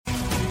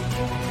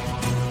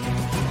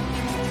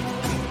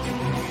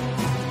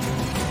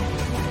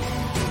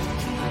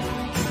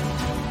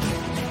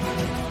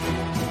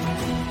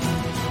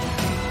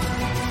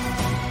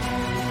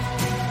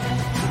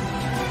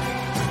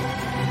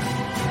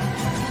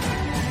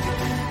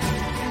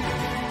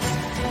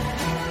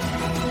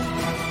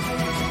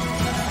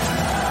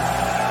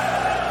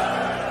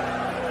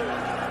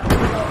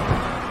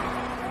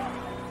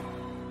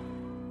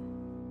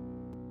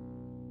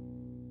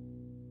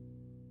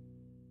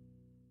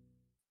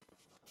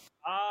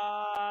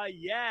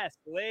Yes,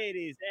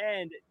 ladies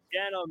and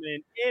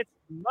gentlemen, it's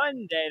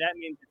Monday. That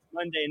means it's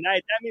Monday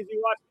night. That means we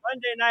watch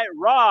Monday Night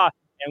Raw,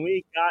 and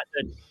we got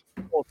the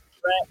triple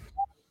threat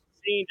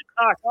scene to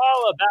talk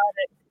all about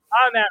it.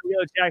 I'm at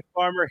Real Jack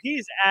Farmer.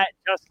 He's at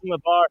Justin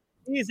LeBar.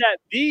 He's at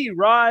the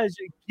Raj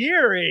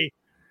Giri.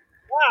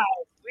 Wow,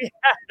 we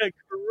had a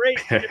great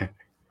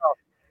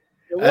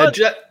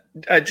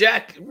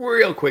Jack,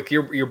 real quick,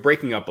 you're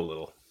breaking up a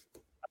little.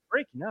 I'm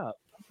breaking up.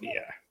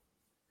 Yeah.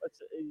 What's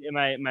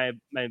my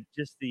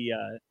just the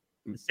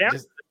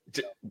sound?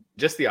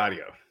 Just the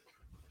audio.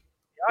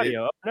 The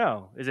audio.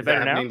 No, is it better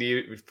now? Happening to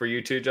you for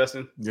you too,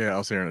 Justin? Yeah, I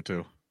was hearing it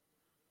too.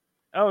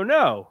 Oh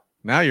no!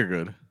 Now you're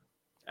good.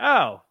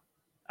 Oh,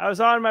 I was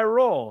on my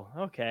roll.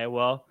 Okay,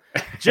 well,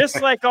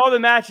 just like all the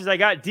matches, I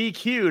got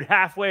DQ'd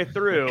halfway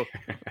through.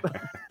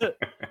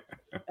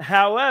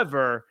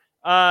 However,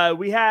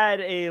 we had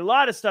a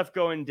lot of stuff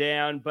going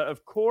down, but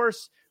of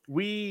course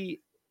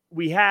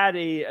we had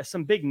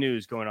some big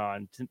news going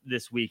on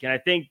this week. And I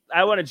think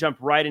I want to jump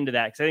right into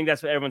that because I think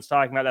that's what everyone's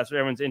talking about. That's what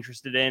everyone's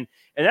interested in.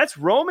 And that's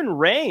Roman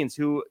Reigns,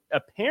 who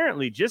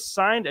apparently just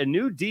signed a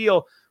new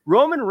deal.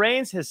 Roman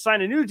Reigns has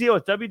signed a new deal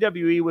with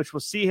WWE, which will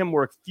see him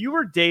work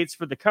fewer dates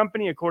for the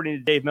company, according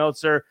to Dave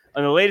Meltzer,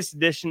 on the latest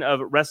edition of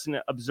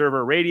Wrestling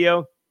Observer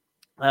Radio.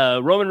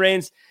 Roman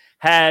Reigns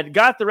had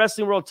got the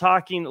wrestling world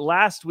talking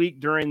last week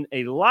during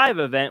a live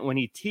event when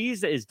he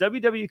teased that his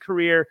WWE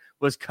career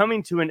was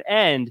coming to an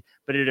end,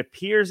 but it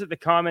appears that the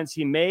comments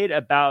he made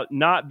about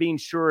not being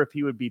sure if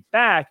he would be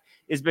back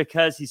is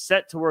because he's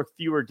set to work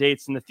fewer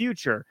dates in the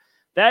future.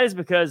 That is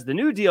because the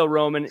new deal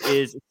Roman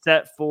is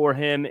set for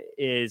him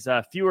is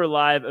fewer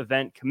live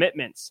event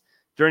commitments.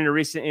 During a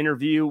recent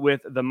interview with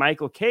the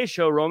Michael Kay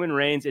Show, Roman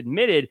Reigns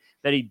admitted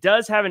that he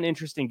does have an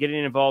interest in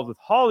getting involved with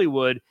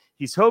Hollywood.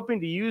 He's hoping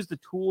to use the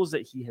tools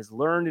that he has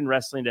learned in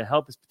wrestling to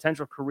help his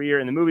potential career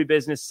in the movie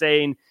business,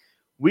 saying,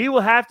 "We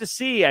will have to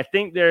see. I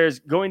think there's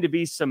going to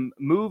be some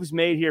moves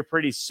made here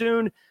pretty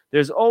soon.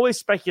 There's always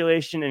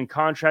speculation and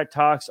contract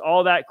talks,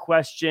 all that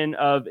question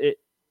of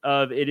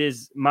it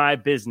is my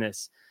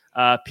business.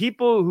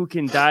 People who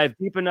can dive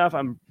deep enough,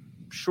 I'm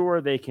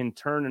sure they can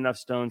turn enough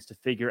stones to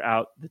figure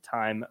out the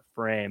time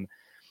frame."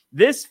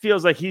 This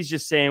feels like he's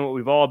just saying what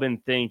we've all been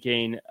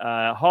thinking.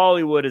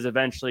 Hollywood is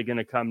eventually going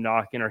to come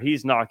knocking, or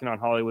he's knocking on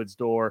Hollywood's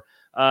door.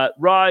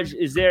 Raj,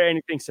 is there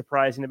anything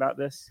surprising about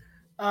this?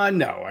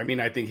 No. I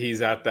mean, I think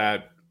he's at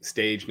that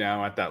stage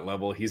now, at that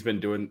level. He's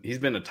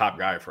been a top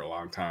guy for a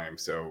long time.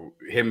 So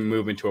him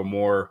moving to a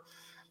more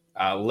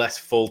less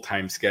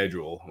full-time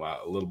schedule,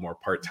 a little more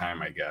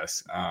part-time, I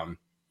guess.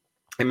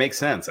 It makes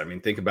sense. I mean,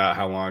 think about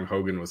how long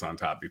Hogan was on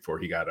top before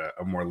he got a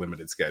more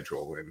limited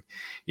schedule, and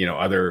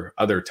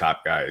other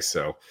top guys.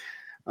 So,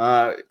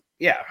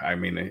 yeah, I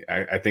mean,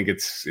 I think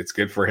it's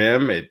good for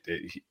him.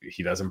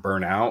 He doesn't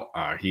burn out.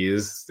 He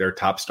is their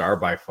top star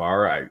by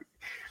far. I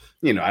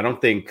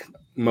don't think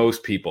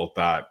most people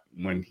thought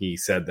when he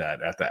said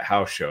that at that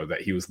house show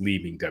that he was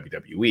leaving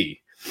WWE.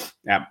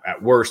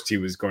 At worst, he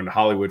was going to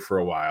Hollywood for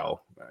a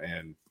while,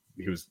 and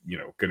he was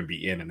going to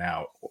be in and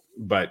out,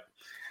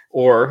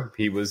 or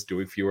he was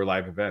doing fewer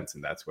live events,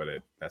 and that's what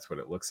it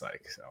looks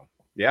like. So,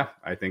 yeah,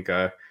 I think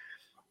it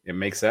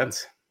makes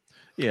sense.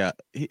 Yeah,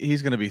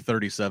 he's going to be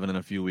 37 in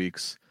a few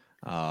weeks.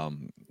 So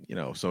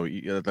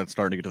that's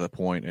starting to get to the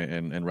point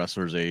in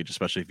wrestlers' age,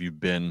 especially if you've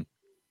been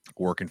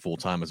working full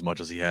time as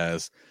much as he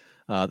has.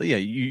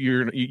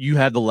 You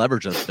had the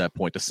leverage at that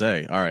point to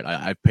say, all right,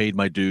 I've paid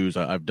my dues,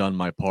 I've done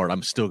my part,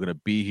 I'm still going to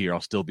be here. I'll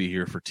still be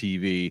here for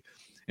TV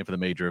and for the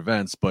major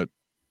events, but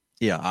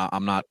yeah,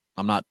 I'm not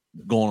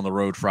going on the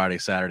road Friday,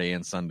 Saturday,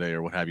 and Sunday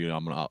or what have you.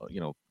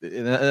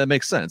 That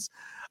makes sense.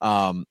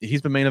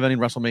 He's been main eventing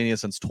WrestleMania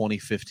since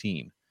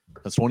 2015.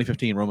 Since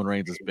 2015, Roman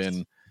Reigns has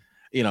been,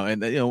 we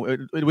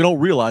don't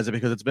realize it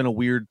because it's been a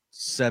weird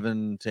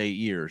 7 to 8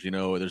 years.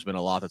 There's been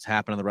a lot that's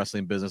happened in the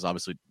wrestling business.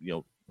 Obviously,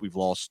 we've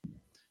lost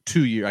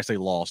 2 years. I say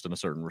lost in a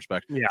certain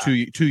respect. Yeah.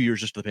 2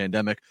 years just to the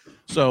pandemic.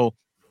 So,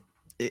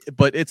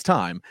 but it's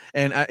time,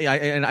 and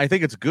I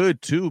think it's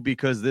good too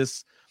because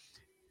this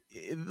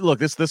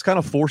kind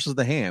of forces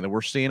the hand, and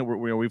we're seeing it.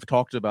 We've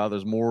talked about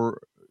there's more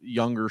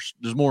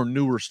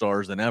newer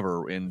stars than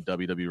ever in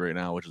WWE right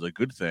now, which is a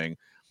good thing.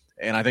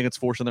 And I think it's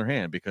forcing their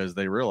hand because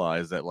they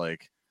realize that the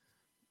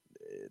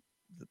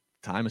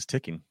time is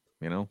ticking.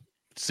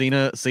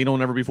 Cena will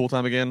never be full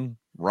time again.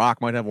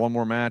 Rock might have one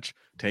more match.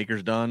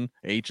 Taker's done.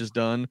 H is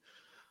done.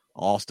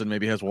 Austin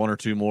maybe has one or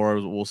two more.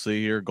 We'll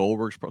see here.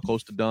 Goldberg's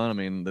close to done. I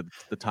mean,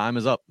 the time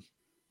is up.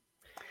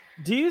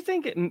 Do you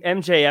think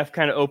MJF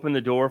kind of opened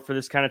the door for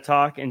this kind of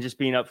talk and just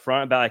being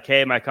upfront about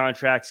hey, my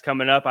contract's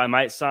coming up. I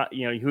might sign,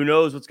 who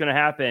knows what's going to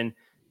happen.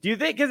 Do you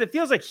think, because it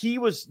feels like he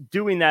was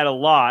doing that a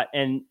lot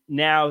and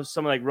now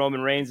someone like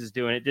Roman Reigns is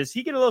doing it. Does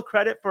he get a little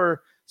credit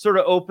for sort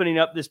of opening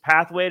up this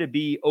pathway to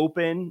be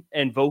open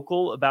and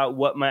vocal about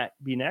what might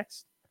be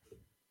next?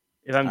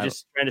 If I'm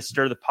just trying to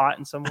stir the pot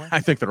in some way? I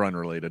think they're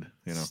unrelated.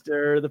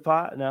 Stir the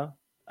pot? No.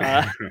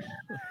 But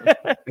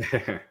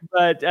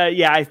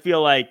I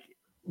feel like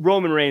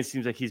Roman Reigns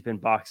seems like he's been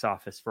box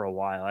office for a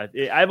while.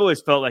 I've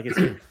always felt like it's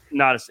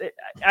not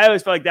I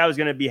always felt like that was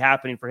going to be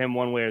happening for him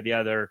one way or the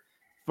other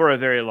for a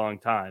very long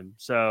time.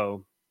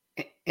 So,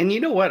 and you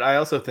know what? I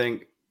also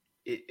think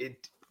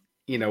it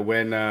you know,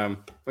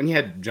 when you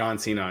had John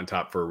Cena on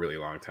top for a really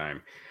long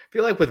time, I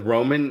feel like with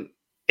Roman,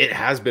 it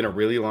has been a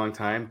really long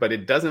time, but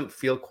it doesn't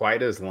feel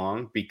quite as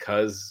long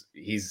because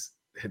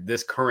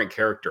this current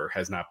character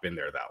has not been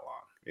there that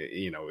long.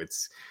 You know,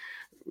 it's,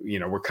 you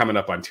know, we're coming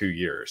up on 2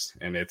 years,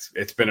 and it's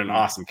been an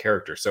awesome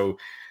character. So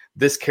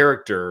this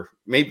character,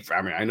 maybe,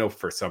 I mean, I know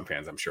for some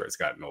fans, I'm sure it's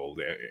gotten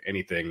old.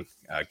 Anything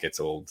gets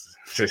old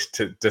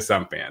to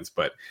some fans,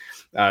 but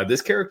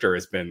this character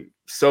has been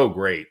so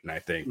great, and I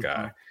think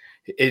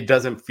it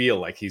doesn't feel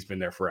like he's been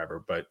there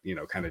forever. But, you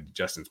know, kind of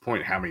Justin's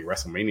point, how many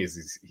WrestleManias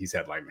he's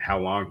had, like how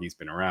long he's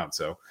been around.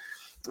 So,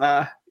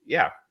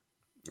 yeah,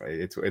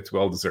 it's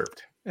well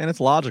deserved, and it's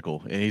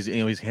logical. And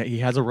he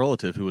has a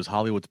relative who is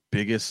Hollywood's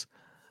biggest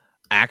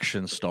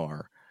action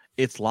star.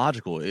 It's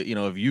logical. You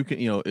know, if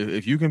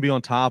you can be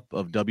on top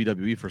of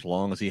WWE for as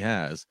long as he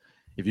has,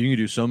 if you can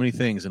do so many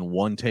things in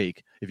one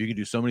take, if you can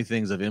do so many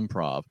things of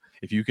improv,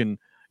 if you can,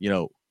 you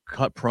know,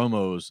 cut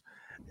promos,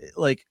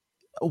 like,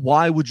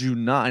 why would you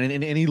not?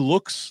 And he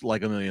looks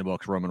like $1 million,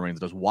 Roman Reigns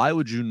does. Why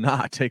would you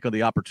not take on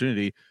the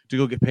opportunity to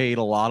go get paid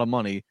a lot of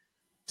money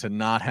to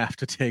not have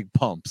to take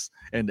bumps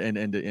and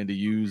to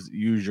use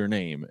your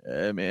name?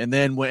 And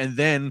then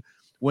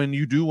when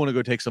you do want to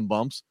go take some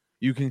bumps,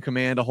 you can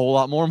command a whole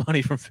lot more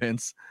money from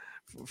Vince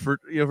for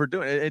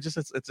doing it.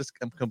 It's just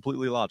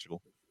completely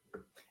logical.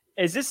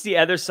 Is this the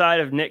other side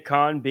of Nick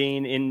Khan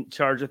being in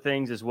charge of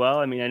things as well?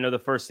 I mean, I know the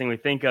first thing we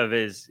think of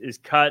is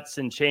cuts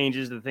and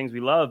changes to the things we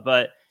love,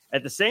 but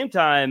at the same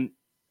time,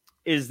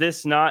 is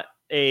this not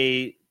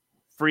a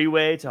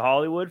freeway to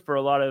Hollywood for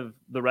a lot of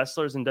the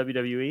wrestlers in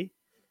WWE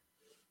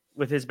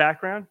with his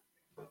background?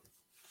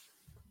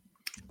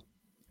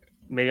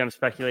 Maybe I'm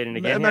speculating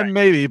again.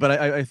 Maybe, but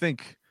I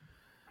think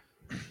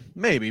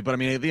maybe. But I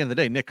mean, at the end of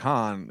the day, Nick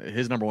Khan,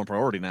 his number one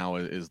priority now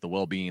is the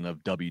well-being of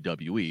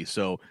WWE.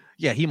 So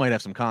yeah, he might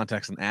have some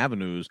contacts and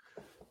avenues,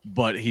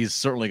 but he's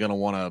certainly going to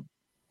want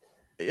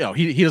to, you know,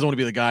 he doesn't want to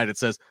be the guy that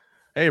says,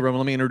 "Hey, Roman,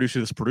 let me introduce you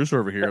to this producer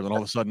over here," and then all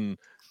of a sudden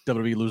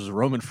WWE loses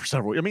Roman for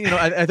several. I mean, you know,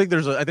 I think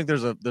there's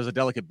a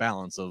delicate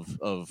balance of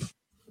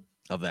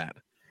that.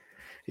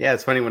 Yeah,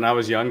 it's funny. When I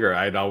was younger,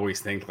 I'd always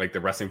think like the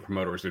wrestling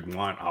promoters would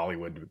want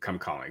Hollywood to come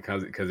calling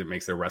because it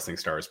makes their wrestling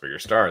stars bigger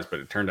stars. But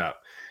it turned out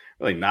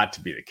really not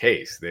to be the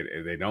case.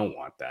 They don't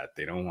want that.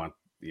 They don't want,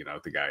 you know,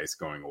 the guys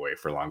going away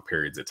for long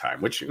periods of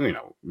time, which, you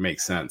know,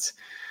 makes sense.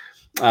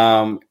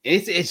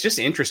 It's just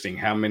interesting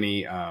how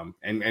many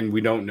and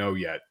we don't know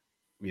yet,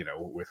 you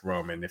know, with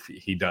Roman, if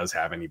he does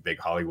have any big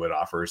Hollywood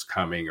offers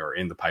coming or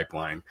in the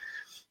pipeline.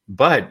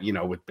 But, you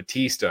know, with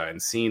Batista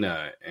and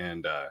Cena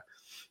and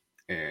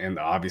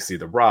obviously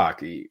The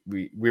Rock,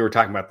 we were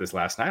talking about this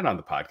last night on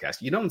the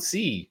podcast. You don't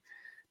see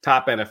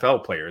top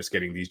NFL players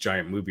getting these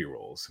giant movie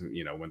roles,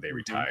 you know, when they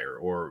retire,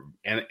 or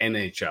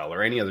NHL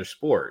or any other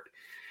sport.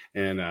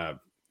 And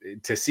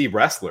to see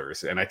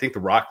wrestlers, and I think The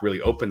Rock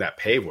really opened that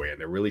pathway,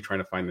 and they're really trying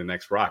to find the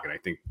next Rock. And I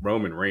think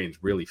Roman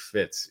Reigns really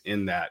fits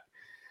in that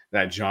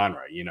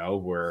genre, you know,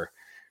 where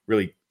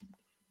really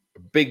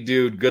big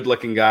dude, good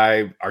looking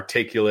guy,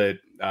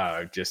 articulate,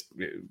 just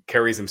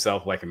carries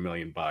himself like $1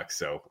 million.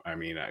 So, I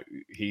mean,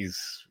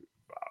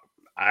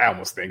 I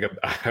almost think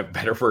a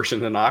better version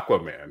than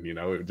Aquaman, you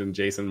know, than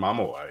Jason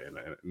Momoa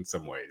in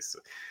some ways.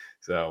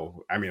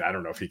 So, I mean, I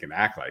don't know if he can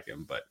act like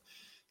him, but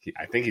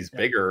I think he's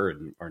bigger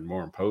and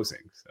more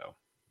imposing. So,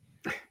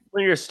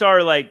 when you're a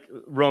star like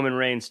Roman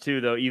Reigns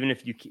too, though, even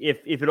if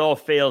it all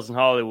fails in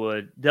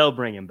Hollywood, they'll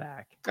bring him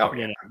back. Oh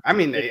yeah, you know? I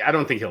mean, I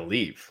don't think he'll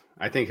leave.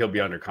 I think he'll be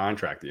under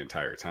contract the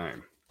entire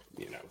time.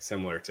 You know,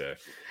 similar to,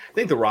 I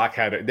think The Rock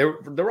had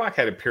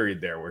a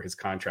period there where his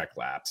contract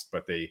lapsed,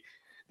 but they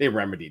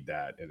remedied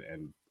that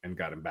and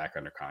got him back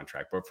under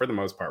contract. But for the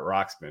most part,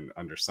 Rock's been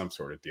under some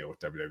sort of deal with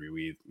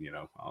WWE, you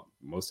know,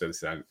 most of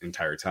this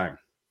entire time.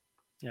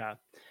 Yeah.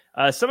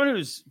 Someone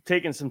who's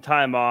taken some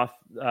time off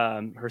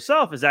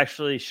herself is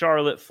actually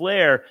Charlotte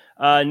Flair.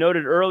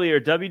 Noted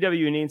earlier,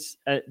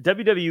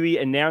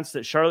 WWE announced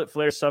that Charlotte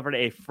Flair suffered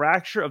a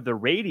fracture of the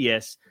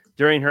radius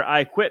during her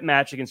I Quit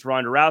match against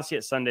Ronda Rousey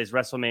at Sunday's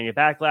WrestleMania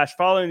Backlash.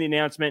 Following the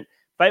announcement,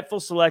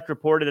 Fightful Select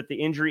reported that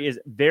the injury is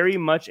very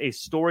much a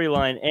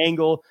storyline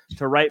angle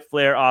to write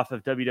Flair off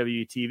of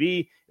WWE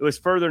TV. It was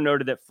further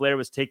noted that Flair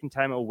was taking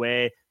time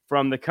away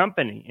from the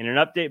company. In an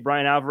update,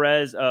 Brian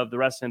Alvarez of the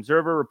Wrestling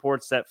Observer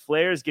reports that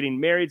Flair is getting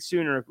married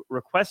soon and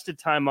requested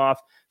time off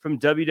from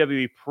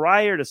WWE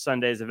prior to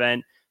Sunday's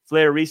event.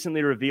 Flair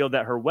recently revealed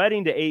that her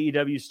wedding to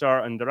AEW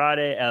star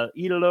Andrade El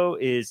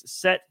Idolo is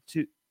set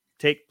to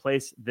take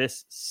place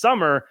this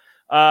summer.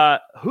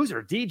 Who's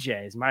her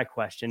DJ is my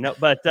question. No,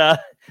 but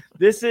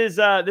this is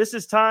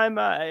time.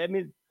 I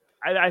mean,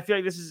 I feel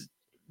like this is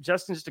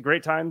just a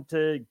great time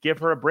to give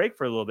her a break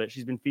for a little bit.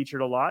 She's been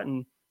featured a lot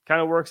and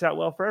kind of works out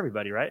well for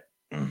everybody, right?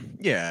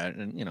 Yeah,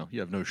 and you know, you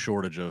have no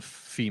shortage of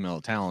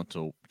female talent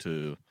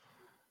to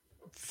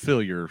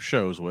fill your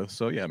shows with.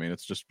 So yeah, I mean,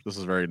 this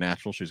is very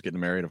natural. She's getting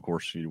married. Of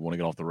course, you want to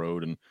get off the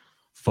road and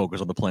focus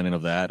on the planning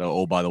of that.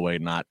 Oh, by the way,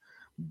 not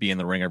be in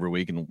the ring every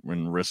week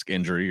and risk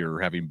injury or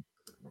having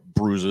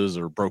bruises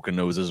or broken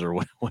noses or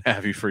what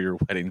have you for your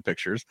wedding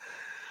pictures.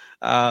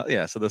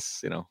 Yeah, so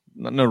this,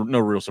 no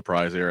real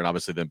surprise there, and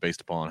obviously then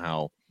based upon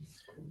how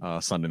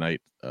Sunday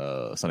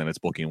night's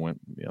booking went,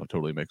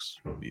 totally makes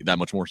that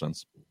much more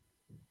sense.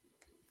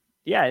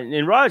 Yeah,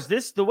 and Raj,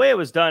 the way it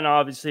was done,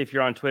 obviously, if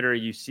you're on Twitter,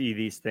 you see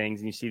these things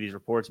and you see these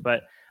reports.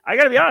 But I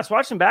got to be honest,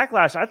 watching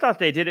Backlash, I thought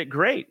they did it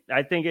great.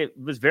 I think it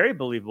was very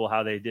believable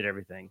how they did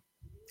everything.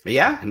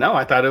 Yeah, no,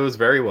 I thought it was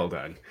very well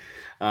done.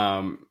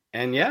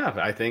 And yeah,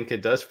 I think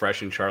it does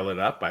freshen Charlotte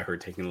up by her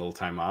taking a little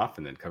time off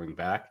and then coming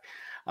back.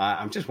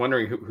 I'm just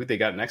wondering who they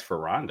got next for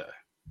Ronda.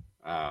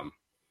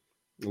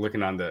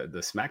 Looking on the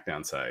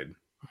SmackDown side.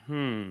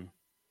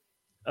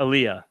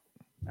 Aaliyah.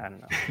 I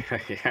don't know.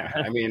 Yeah,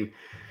 I mean,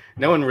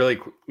 no one really,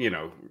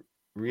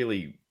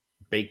 really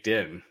baked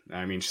in.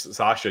 I mean,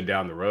 Sasha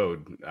down the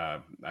road.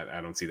 I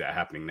don't see that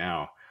happening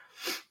now.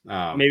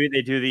 Maybe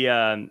they do the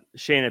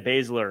Shayna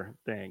Baszler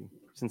thing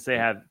since they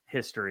have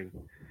history.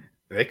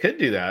 They could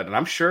do that, and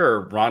I'm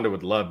sure Ronda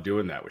would love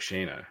doing that with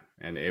Shayna,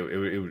 and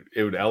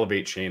it would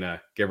elevate Shayna,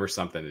 give her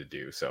something to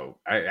do. So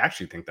I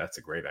actually think that's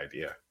a great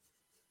idea.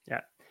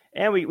 Yeah,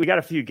 and we got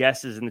a few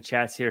guesses in the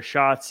chats here: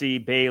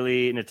 Shotzi,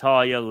 Bayley,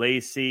 Natalya,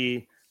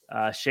 Lacey,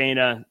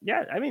 Shayna.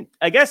 Yeah, I mean,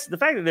 I guess the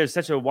fact that there's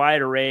such a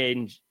wide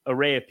array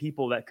of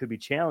people that could be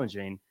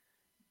challenging,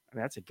 I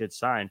mean, that's a good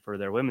sign for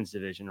their women's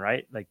division,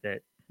 right? Like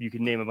that you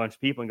can name a bunch of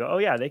people and go, oh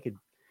yeah, they could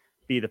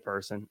be the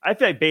person. I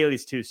feel like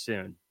Bayley's too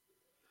soon.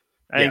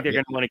 I think they're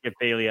going to want to give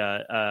Bayley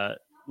a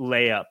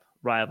layup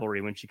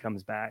rivalry when she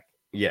comes back.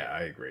 Yeah,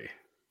 I agree.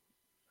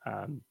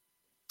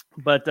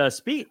 But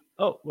Speed.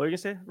 Oh, what were you going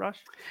to say, Rosh?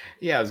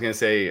 Yeah, I was going to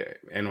say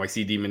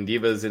NYC Demon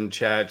Divas in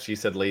chat. She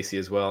said Lacey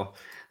as well.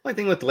 The only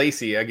thing with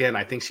Lacey, again,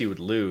 I think she would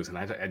lose, and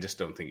I just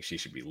don't think she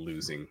should be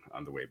losing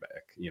on the way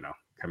back,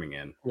 coming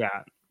in.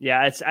 Yeah.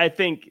 I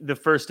think the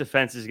first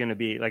defense is going to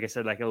be, like I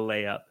said, like a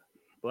layup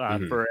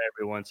for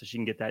everyone, so she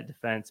can get that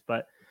defense.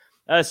 But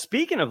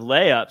speaking of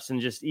layups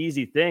and just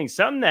easy things,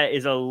 something that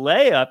is a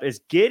layup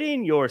is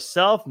getting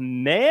yourself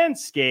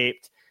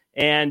Manscaped.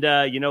 And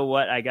you know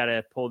what? I got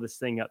to pull this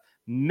thing up.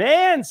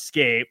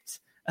 Manscaped.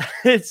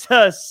 It's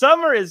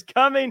summer is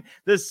coming.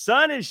 The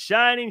sun is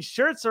shining.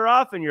 Shirts are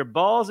off and your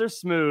balls are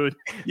smooth.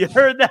 You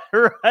heard that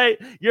right.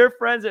 Your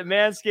friends at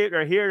Manscaped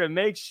are here to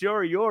make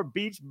sure your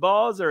beach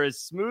balls are as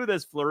smooth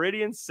as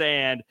Floridian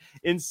sand.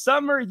 In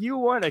summer, you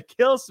want to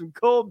kill some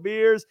cold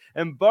beers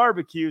and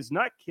barbecues,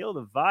 not kill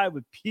the vibe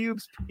with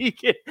pubes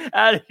peeking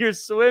out of your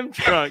swim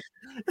trunk.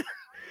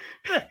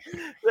 That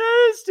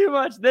is too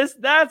much.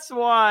 That's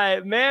why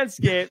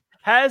Manscaped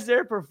has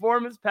their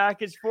Performance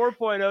Package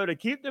 4.0 to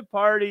keep the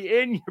party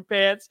in your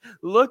pants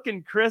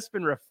looking crisp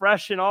and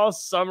refreshing all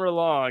summer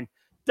long.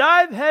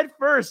 Dive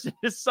headfirst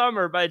into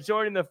summer by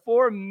joining the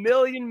 4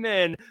 million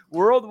men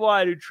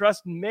worldwide who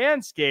trust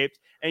Manscaped,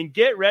 and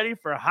get ready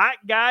for hot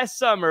guy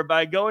summer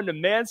by going to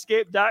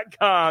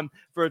manscaped.com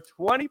for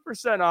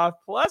 20% off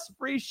plus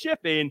free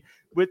shipping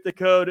with the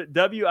code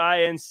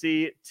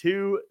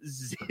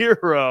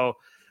WINC20.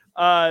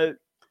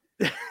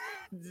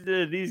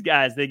 These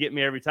guys, they get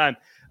me every time.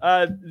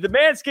 The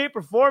Manscaped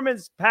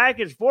Performance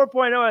Package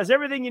 4.0 has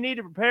everything you need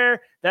to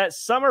prepare that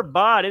summer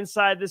bod.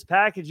 Inside this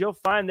package, you'll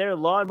find their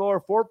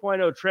Lawnmower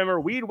 4.0 trimmer,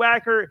 Weed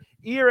Whacker,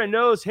 ear and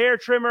nose hair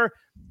trimmer,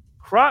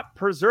 Crop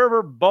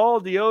Preserver ball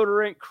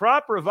deodorant,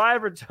 Crop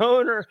Reviver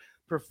toner,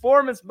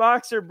 Performance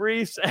boxer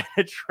briefs, and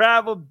a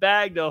travel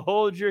bag to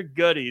hold your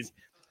goodies.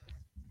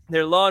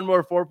 Their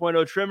Lawnmower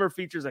 4.0 trimmer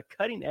features a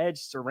cutting-edge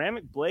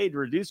ceramic blade to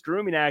reduce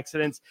grooming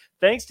accidents.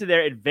 Thanks to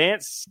their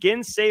advanced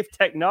skin-safe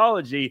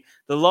technology,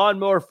 the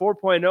Lawnmower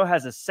 4.0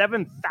 has a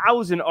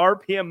 7,000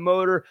 RPM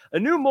motor, a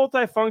new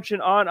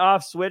multifunction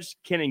on-off switch,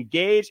 can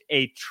engage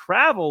a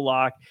travel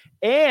lock,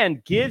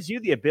 and gives you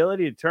the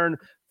ability to turn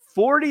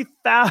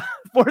 4,000K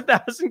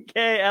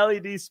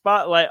LED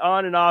spotlight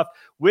on and off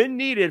when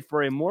needed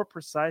for a more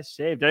precise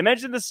shave. Did I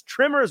mention this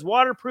trimmer is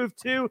waterproof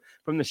too?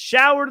 From the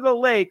shower to the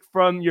lake,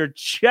 from your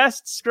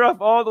chest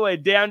scruff all the way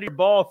down to your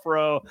ball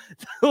fro,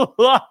 the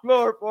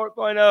Lawnmower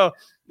 4.0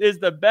 is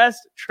the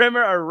best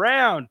trimmer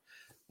around.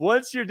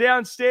 Once you're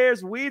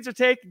downstairs, weeds are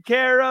taken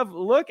care of.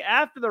 Look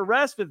after the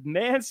rest with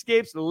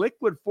Manscaped's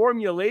liquid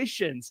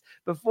formulations.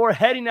 Before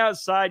heading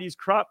outside, use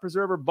Crop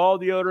Preserver ball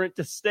deodorant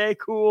to stay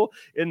cool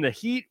in the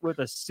heat with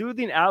a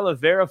soothing aloe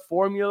vera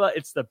formula.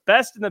 It's the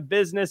best in the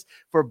business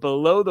for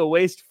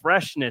below-the-waist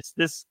freshness.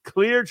 This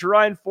clear,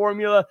 drying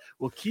formula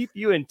will keep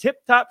you in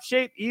tip-top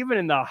shape even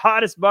in the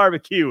hottest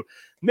barbecue.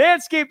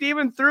 Manscaped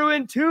even threw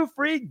in 2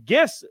 free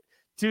gifts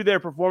to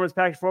their Performance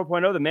Package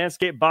 4.0, the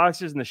Manscaped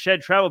Boxers and the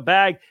Shed Travel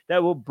Bag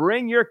that will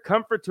bring your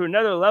comfort to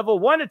another level.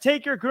 Want to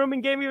take your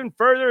grooming game even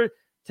further?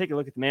 take a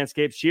look at the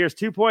Manscaped Shears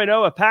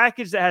 2.0, a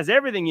package that has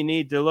everything you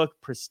need to look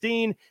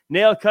pristine.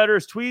 Nail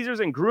cutters, tweezers,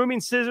 and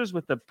grooming scissors.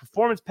 With the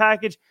performance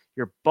package,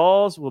 your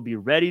balls will be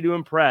ready to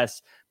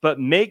impress. But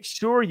make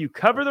sure you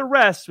cover the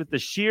rest with the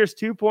Shears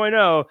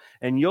 2.0,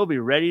 and you'll be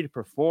ready to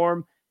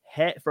perform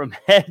from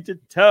head to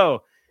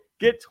toe.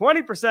 Get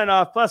 20%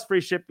 off plus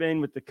free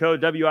shipping with the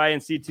code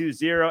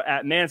WINC20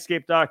 at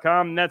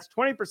manscaped.com. And that's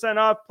 20%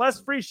 off plus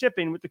free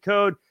shipping with the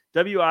code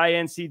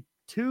WINC20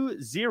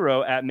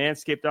 at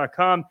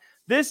manscaped.com.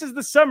 This is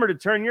the summer to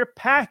turn your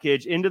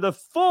package into the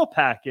full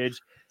package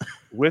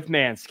with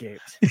Manscaped.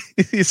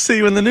 You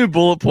see, when the new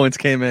bullet points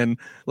came in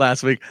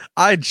last week,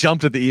 I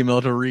jumped at the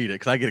email to read it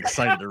because I get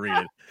excited to read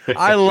it.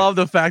 I love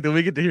the fact that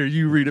we get to hear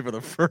you read it for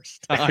the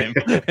first time,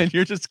 and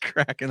you're just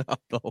cracking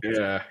up the whole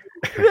time.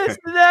 How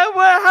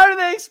do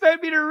they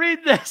expect me to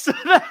read this?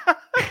 Talk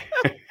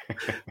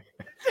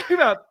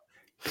about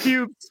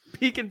pubes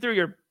peeking through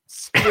your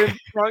skin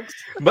trunks.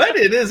 But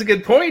it is a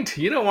good point.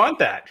 You don't want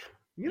that.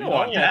 You don't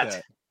want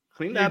that.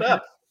 Clean that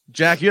up.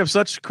 Jack, you have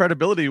such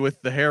credibility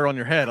with the hair on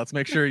your head. Let's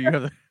make sure you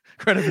have the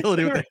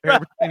credibility with the hair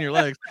between your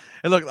legs.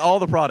 And look, all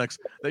the products,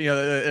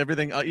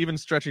 everything, even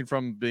stretching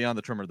from beyond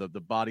the trimmer, the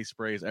body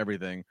sprays,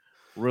 everything,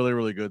 really,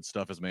 really good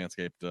stuff is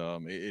Manscaped.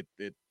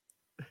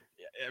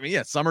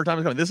 Summertime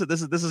is coming. This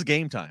is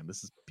game time.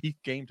 This is peak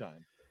game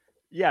time.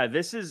 Yeah,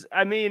 this is.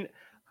 I mean,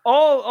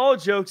 all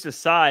jokes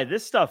aside,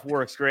 this stuff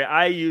works great.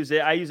 I use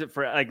it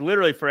for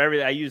literally for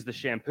everything. I use the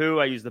shampoo,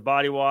 I use the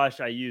body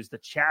wash, I use the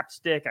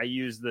chapstick, I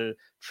use the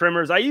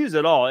trimmers, I use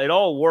it all. It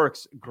all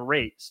works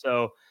great.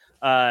 So,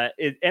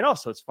 and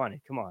also it's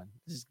funny. Come on,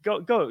 just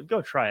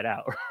go try it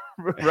out,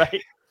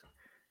 right?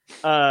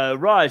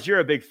 Raj, you're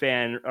a big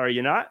fan, are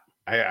you not?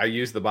 I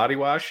use the body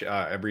wash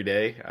every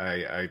day.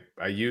 I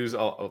use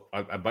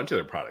a bunch of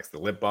their products, the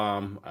lip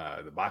balm,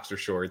 the boxer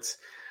shorts.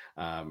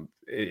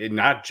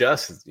 Not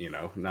just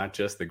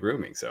the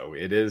grooming. So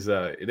it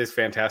is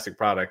fantastic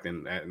product.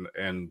 And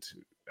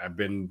I've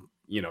been,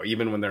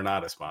 even when they're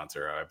not a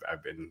sponsor,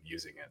 I've been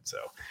using it. So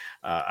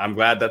I'm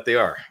glad that they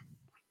are.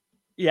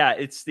 Yeah,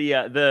 it's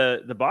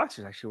the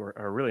boxers actually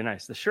are really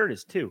nice. The shirt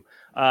is too.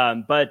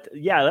 But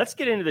yeah, let's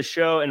get into the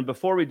show. And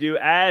before we do,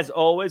 as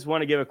always,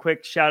 want to give a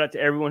quick shout out to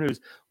everyone who's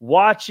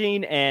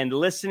watching and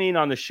listening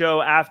on the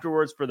show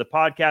afterwards for the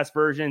podcast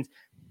versions.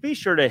 Be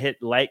sure to hit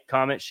like,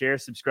 comment, share,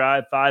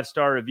 subscribe,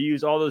 5-star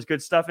reviews, all those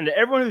good stuff. And to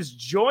everyone who's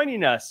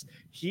joining us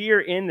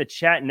here in the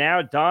chat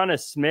now, Donna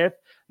Smith,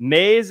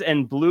 Maze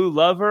and Blue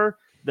Lover,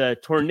 the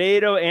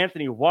Tornado,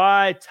 Anthony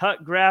Y,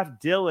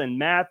 Tuckgraph, Dylan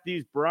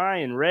Matthews,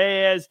 Brian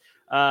Reyes,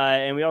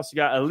 and we also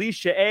got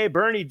Alicia A,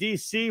 Bernie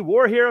DC,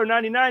 War Hero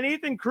 99,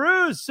 Ethan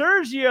Cruz,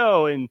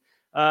 Sergio, and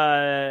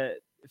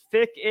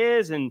Fick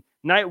is, and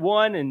Night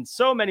One, and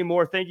so many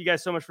more. Thank you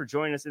guys so much for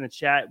joining us in the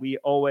chat. We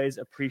always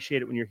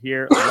appreciate it when you're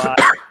here live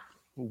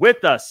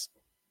with us.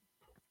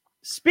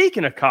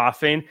 Speaking of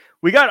coughing,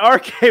 we got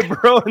RK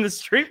Bro and the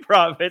Street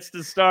Profits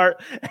to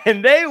start,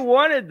 and they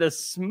wanted the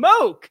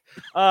smoke.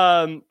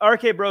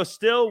 RK Bro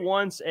still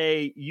wants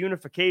a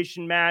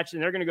unification match,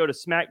 and they're going to go to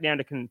SmackDown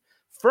to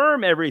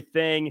confirm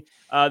everything.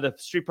 The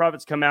Street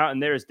Profits come out,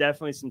 and there is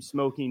definitely some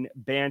smoking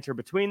banter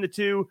between the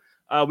two.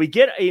 We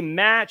get a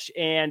match,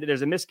 and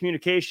there's a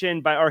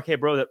miscommunication by RK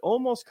Bro that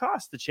almost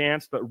cost the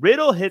champs, but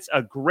Riddle hits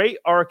a great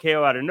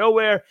RKO out of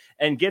nowhere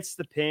and gets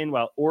the pin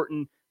while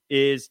Orton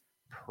is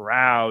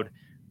proud.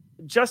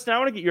 Justin, I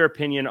want to get your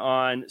opinion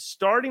on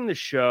starting the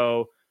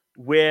show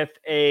with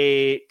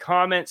a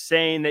comment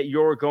saying that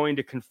you're going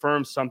to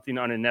confirm something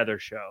on another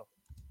show.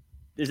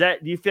 Do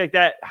you feel like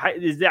that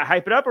is that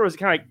hype it up, or is it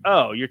kind of like,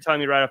 oh, you're telling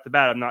me right off the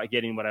bat I'm not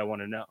getting what I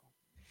want to know?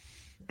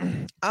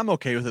 I'm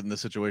okay with it in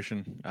this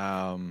situation.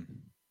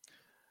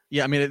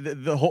 Yeah, I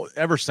mean, the whole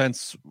ever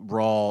since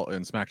Raw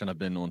and SmackDown have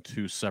been on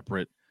two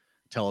separate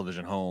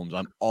television homes,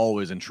 I'm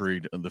always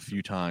intrigued. The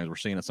few times we're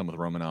seeing it some with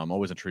Roman now, I'm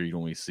always intrigued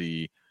when we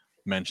see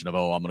mention of,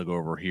 oh, I'm going to go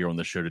over here on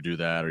this show to do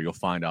that, or you'll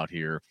find out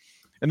here.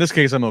 In this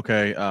case, I'm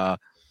okay.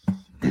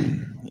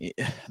 Good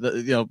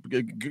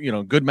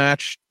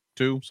match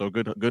too, so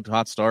good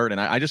hot start, and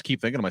I just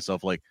keep thinking to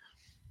myself, like,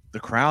 the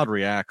crowd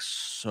reacts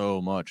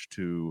so much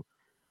to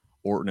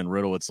Orton and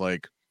Riddle. It's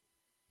like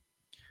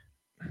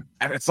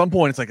at some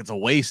point, it's like it's a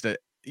waste.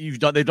 They've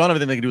done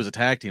everything they can do as a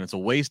tag team. It's a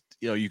waste.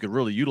 You could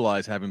really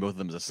utilize having both of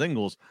them as a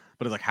singles,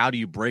 but it's like, how do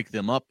you break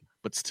them up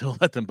but still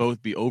let them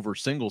both be over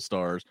single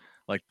stars?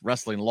 Like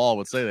wrestling law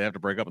would say, they have to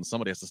break up and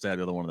somebody has to stab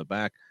the other one in the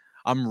back.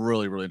 I'm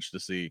really, really interested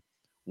to see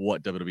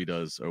what WWE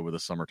does over the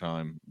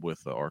summertime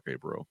with the RK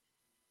Bro.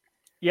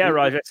 Yeah,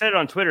 Raj, I said it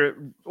on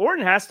Twitter.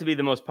 Orton has to be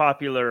the most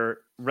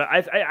popular.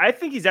 I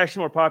think he's actually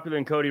more popular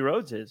than Cody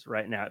Rhodes is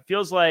right now. It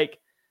feels like,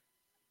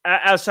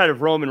 outside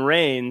of Roman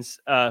Reigns,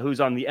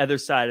 who's on the other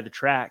side of the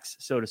tracks,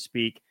 so to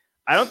speak,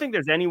 I don't think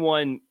there's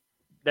anyone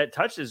that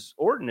touches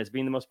Orton as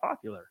being the most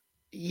popular.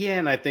 Yeah,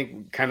 and I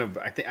think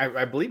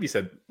I believe you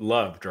said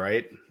loved,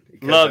 right?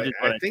 Loved.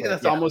 I think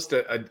that's almost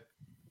a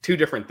two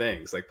different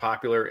things, like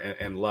popular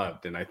and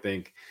loved. And I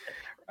think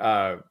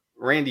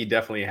Randy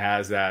definitely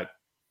has that,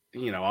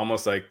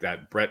 almost like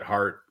that Bret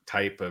Hart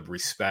type of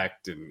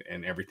respect and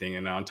everything.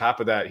 And on top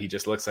of that, he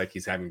just looks like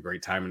he's having a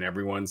great time and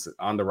everyone's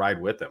on the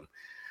ride with him.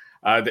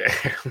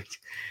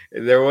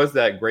 There was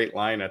that great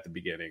line at the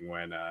beginning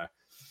when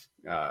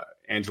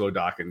Angelo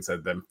Dawkins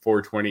said, "Them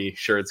 420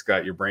 shirts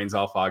got your brains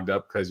all fogged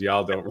up because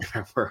y'all don't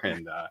remember."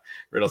 And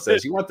Riddle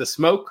says, "You want the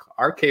smoke?"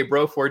 RK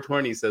Bro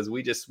 420 says,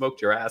 "We just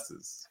smoked your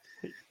asses."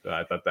 So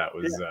I thought that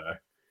was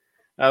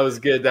that was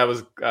good. That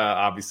was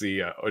obviously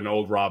an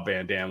old Rob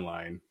Van Dam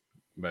line,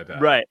 but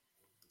right.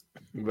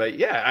 But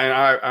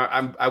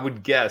yeah, I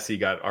would guess he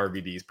got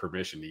RVD's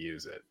permission to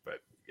use it. But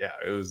yeah,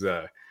 it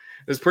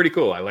was pretty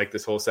cool. I like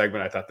this whole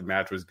segment. I thought the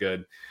match was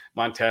good.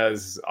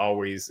 Montez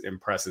always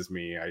impresses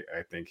me. I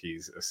think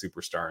he's a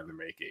superstar in the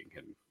making,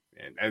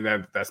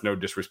 and that's no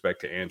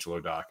disrespect to Angelo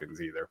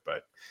Dawkins either.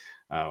 But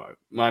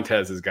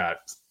Montez has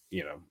got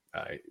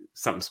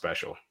something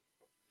special.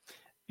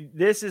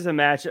 This is a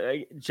match,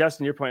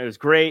 Justin, your point, it was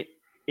great.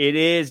 It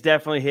is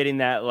definitely hitting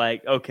that,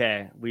 like,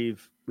 okay, we've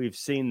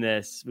seen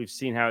this. We've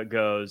seen how it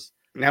goes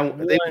Now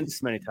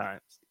once many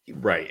times.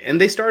 Right. And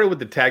they started with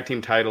the tag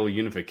team title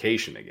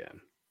unification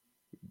again.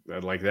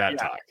 Like that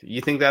talk.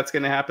 You think that's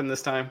going to happen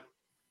this time?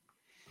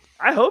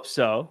 I hope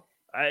so.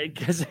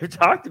 Because they've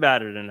talked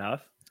about it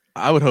enough.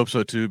 I would hope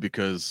so too,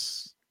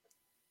 because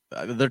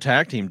their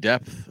tag team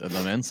depth on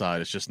the men's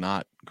side is just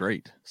not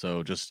great.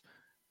 So just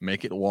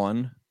make it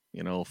one,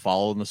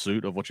 follow in the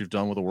suit of what you've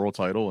done with the world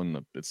title.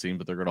 And it seems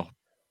that they're going to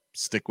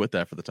stick with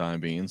that for the time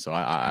being. So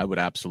I would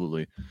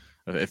absolutely,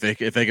 if they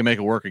can make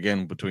it work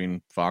again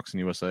between Fox and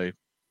USA,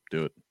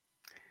 do it.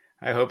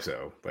 I hope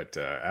so. But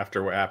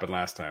after what happened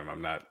last time,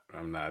 I'm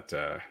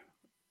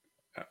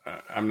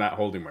not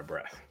holding my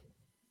breath.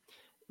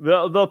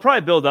 They'll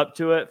probably build up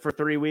to it for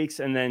 3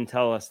 weeks and then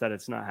tell us that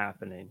it's not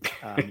happening.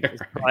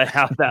 It's probably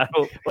how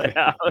that'll play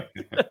out.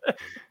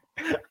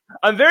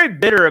 I'm very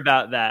bitter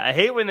about that. I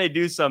hate when they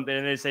do something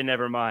and they say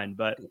never mind.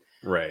 But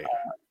right.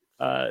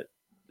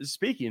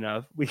 Speaking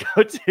of, we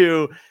go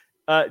to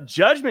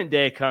Judgment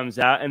Day comes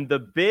out, and the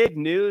big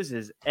news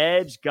is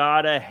Edge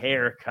got a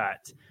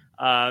haircut.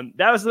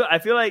 I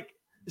feel like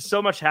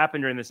so much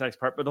happened during this next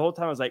part, but the whole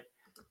time I was like,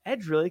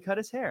 Edge really cut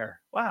his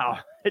hair. Wow.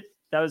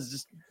 That was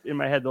just in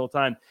my head the whole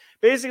time.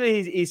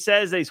 Basically, he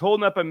says that he's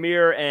holding up a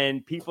mirror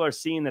and people are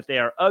seeing that they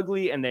are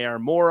ugly and they are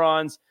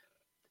morons.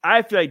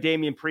 I feel like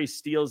Damian Priest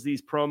steals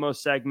these promo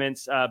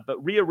segments,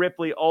 but Rhea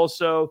Ripley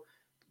also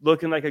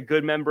looking like a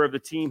good member of the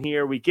team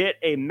here. We get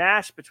a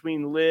match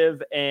between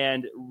Liv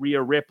and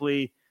Rhea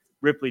Ripley.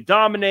 Ripley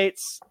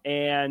dominates,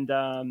 and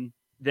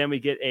then we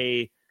get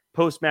a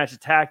post-match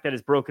attack that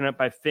is broken up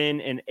by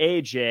Finn and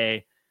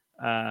AJ.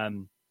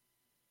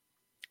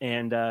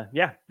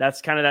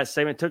 That's kind of that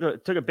segment.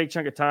 Took a big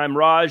chunk of time.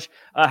 Raj,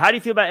 how do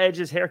you feel about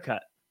Edge's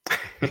haircut?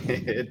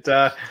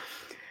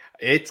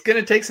 It's going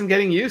to take some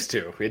getting used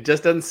to. It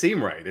just doesn't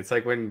seem right. It's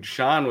like when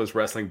Shawn was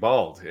wrestling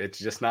bald. It's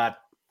just not.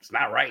 It's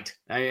not right.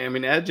 I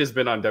mean, Edge has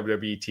been on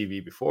WWE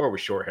TV before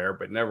with short hair,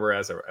 but never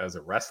as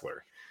a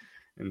wrestler.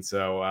 And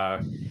so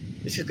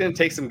it's just going to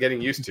take some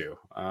getting used to.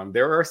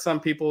 There are some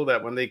people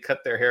that when they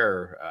cut their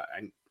hair,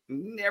 I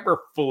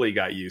never fully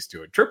got used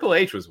to it. Triple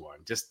H was one.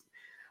 Just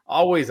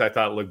always I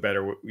thought looked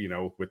better,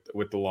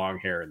 with the long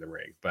hair in the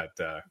ring. But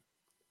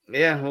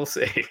we'll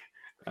see.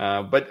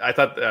 But I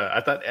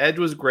thought Edge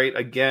was great.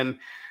 Again,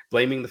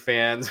 blaming the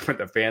fans, but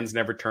the fans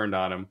never turned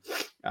on him.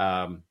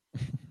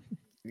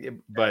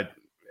 But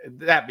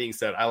that being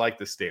said, I like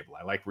the stable.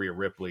 I like Rhea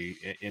Ripley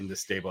in the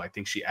stable. I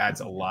think she adds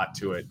a lot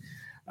to it.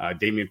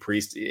 Damian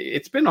Priest,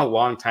 it's been a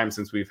long time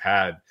since we've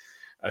had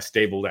a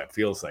stable that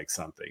feels like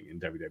something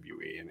in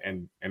WWE,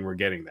 and we're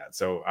getting that.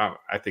 So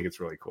I think it's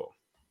really cool.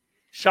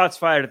 Shots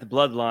fired at the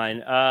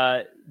Bloodline.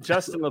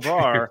 Justin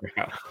LeVar.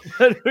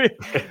 And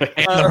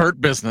the Hurt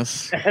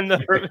Business. And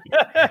the Hurt.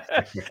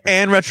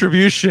 And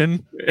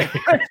Retribution.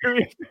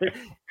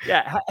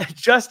 Yeah,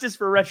 justice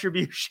for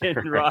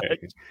Retribution, Raj.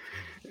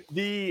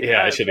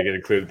 I should have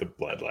included the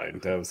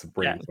Bloodline. That was the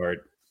brain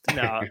part.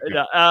 No.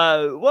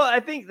 Well, I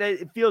think that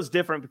it feels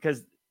different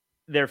because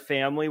they're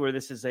family, where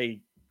this is a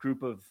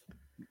group of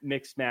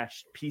mixed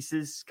match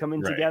pieces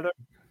coming together.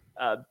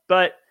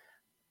 But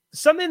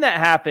something that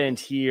happened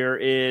here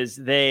is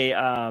they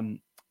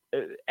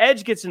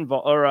Edge gets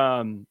involved,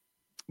 or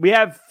we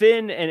have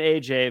Finn and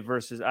AJ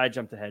versus. I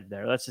jumped ahead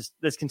there. Let's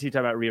continue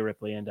talking about Rhea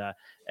Ripley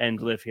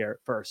and Liv here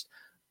first.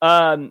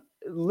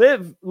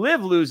 Liv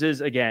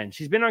loses again.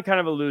 She's been on kind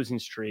of a losing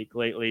streak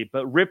lately,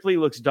 but Ripley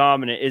looks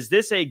dominant. Is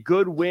this a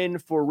good win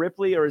for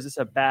Ripley, or is this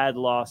a bad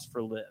loss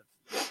for Liv?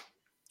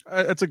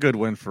 It's a good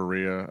win for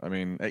Rhea. I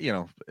mean,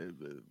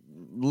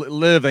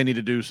 Liv, they need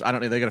to do. I don't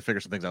know. They got to figure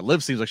some things out.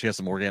 Liv seems like she has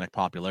some organic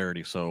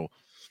popularity, so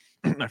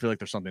I feel like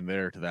there's something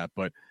there to that.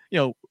 But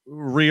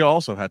Rhea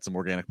also had some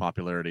organic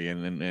popularity,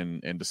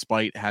 and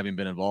despite having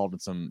been involved in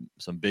some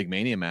big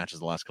Mania matches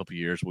the last couple of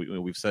years,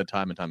 we've said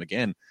time and time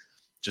again,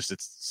 just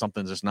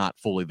something's just not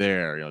fully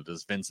there.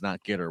 Does Vince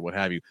not get her? What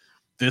have you?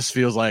 This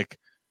feels like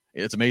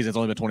it's amazing. It's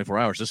only been 24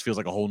 hours. This feels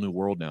like a whole new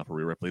world now for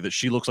Rhea Ripley. That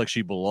she looks like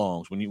she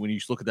belongs. When you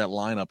look at that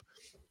lineup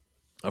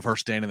of her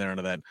standing there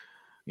under that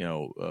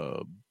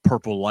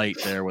purple light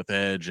there with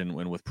Edge and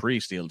with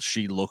Priest.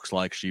 She looks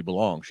like she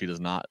belongs. She does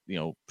not,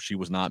 she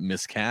was not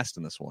miscast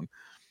in this one.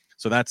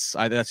 So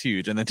that's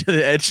huge. And then to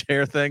the Edge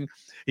hair thing,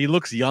 he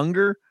looks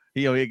younger.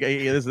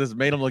 This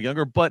made him look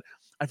younger, but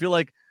I feel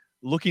like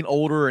looking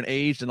older and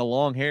aged and the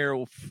long hair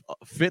will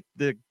fit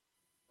the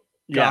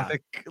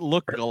gothic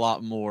look a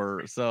lot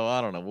more. So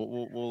I don't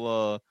know.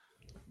 We'll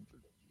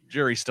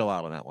jury's still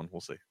out on that one.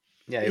 We'll see.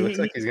 Yeah, he looks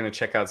like he's going to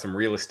check out some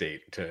real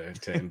estate to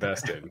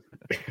invest in.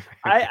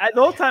 The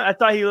whole time I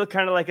thought he looked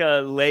kind of like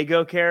a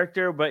Lego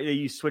character, but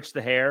you switch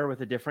the hair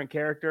with a different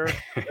character,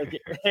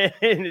 and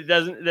it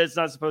doesn't. That's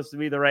not supposed to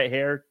be the right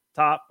hair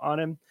top on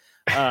him.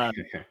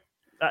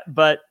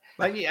 But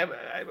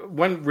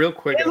one real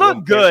quick, it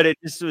looked good. It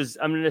just was.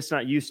 I'm just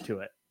not used to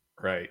it.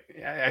 Right.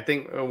 I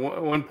think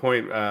one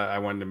point I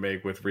wanted to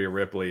make with Rhea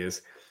Ripley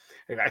is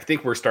I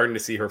think we're starting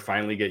to see her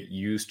finally get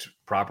used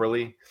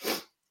properly,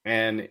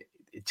 and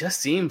it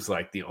just seems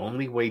like the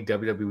only way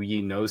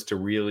WWE knows to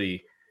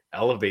really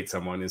elevate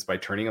someone is by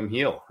turning them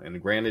heel.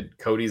 And granted,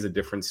 Cody's a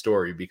different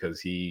story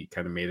because he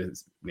kind of made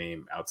his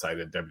name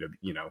outside of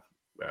WWE,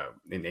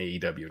 in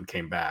AEW and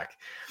came back.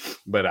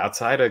 But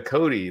outside of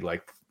Cody,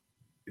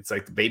 it's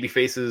like the baby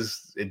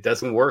faces, it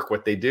doesn't work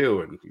what they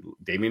do. And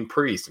Damian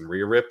Priest and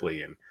Rhea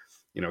Ripley and,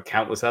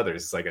 countless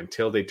others. It's like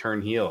until they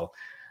turn heel,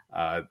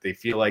 they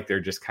feel like they're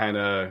just kind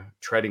of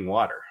treading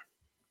water.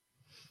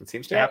 It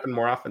seems to happen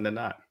more often than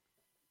not.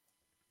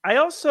 I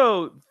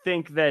also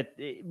think that,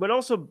 but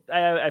also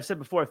I've said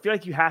before, I feel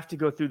like you have to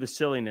go through the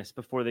silliness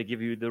before they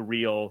give you the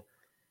real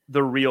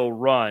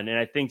run. And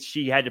I think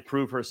she had to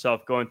prove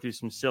herself going through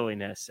some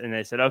silliness. And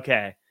they said,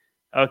 okay,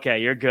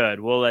 you're good.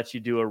 We'll let you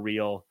do a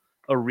real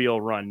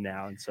run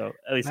now. And so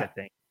at least I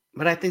think.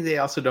 But I think they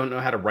also don't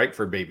know how to write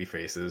for baby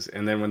faces.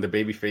 And then when the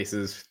baby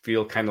faces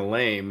feel kind of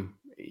lame,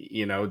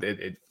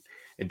 it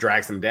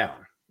drags them down.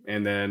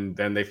 And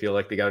then they feel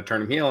like they got to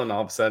turn them heel. And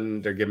all of a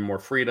sudden they're given more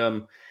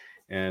freedom.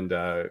 And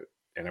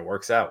it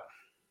works out.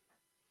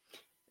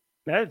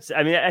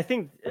 I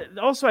think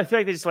also I feel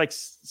like they just like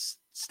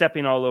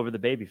stepping all over the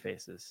baby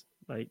faces.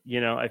 I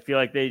feel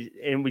like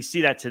and we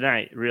see that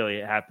tonight. Really,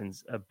 it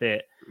happens a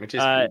bit. Which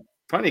is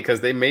funny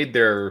because they made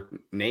their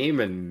name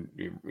and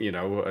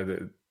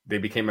they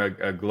became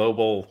a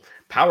global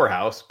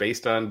powerhouse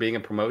based on being a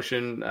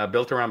promotion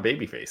built around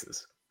baby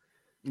faces.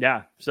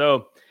 Yeah.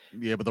 So.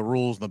 Yeah, but the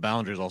rules and the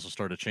boundaries also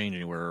started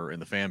changing where in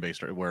the fan base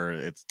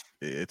where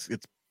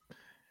it's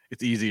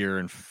easier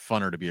and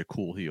funner to be a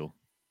cool heel.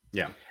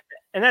 Yeah.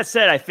 And that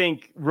said, I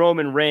think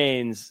Roman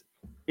Reigns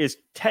is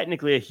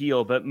technically a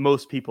heel, but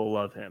most people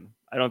love him.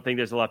 I don't think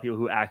there's a lot of people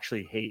who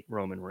actually hate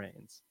Roman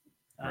Reigns.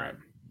 Right.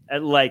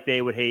 Like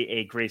they would hate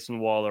a Grayson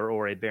Waller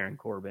or a Baron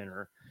Corbin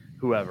or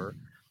whoever.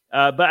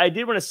 But I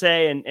did want to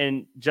say,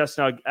 and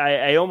Justin,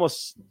 I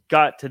almost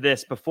got to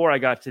this before I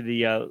got to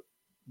the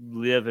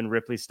Liv and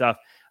Ripley stuff.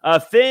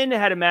 Finn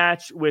had a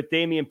match with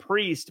Damian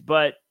Priest,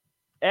 but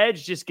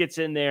Edge just gets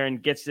in there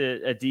and gets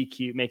a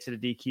DQ, makes it a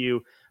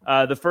DQ,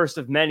 the first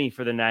of many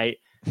for the night.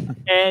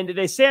 And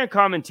they say on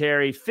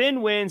commentary,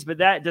 Finn wins, but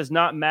that does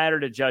not matter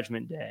to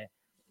Judgment Day.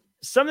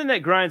 Something that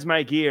grinds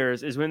my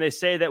gears is when they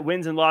say that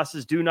wins and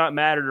losses do not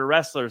matter to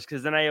wrestlers,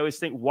 because then I always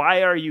think,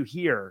 why are you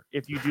here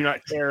if you do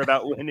not care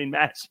about winning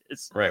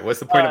matches? Right. What's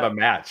the point of a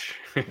match?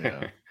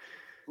 Yeah.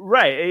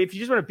 Right. If you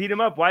just want to beat him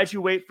up, why'd you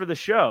wait for the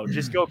show?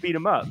 Just go beat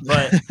him up.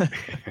 But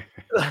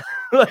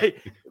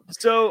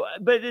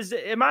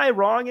am I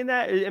wrong in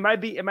that? Am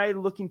I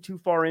looking too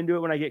far into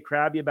it when I get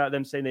crabby about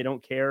them saying they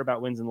don't care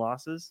about wins and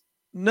losses?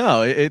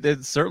 No,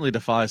 it certainly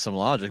defies some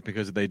logic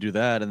because they do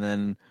that, and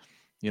then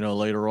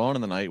later on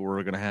in the night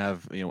we're going to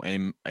have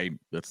a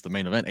that's the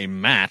main event, a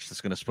match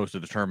that's going to supposed to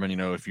determine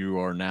if you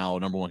are now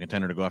number one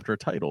contender to go after a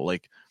title.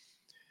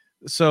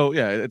 So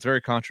yeah, it's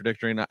very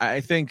contradictory, and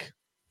I think.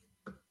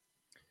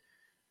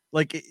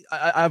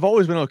 I've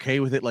always been okay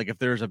with it. If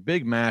there's a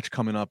big match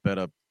coming up at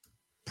a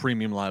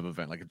premium live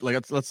event,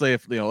 let's say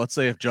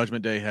if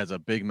Judgment Day has a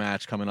big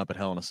match coming up at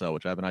Hell in a Cell,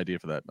 which I have an idea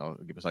for that. I'll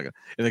give a second.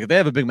 If they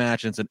have a big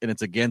match and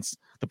it's against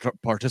the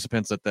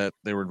participants that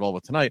they were involved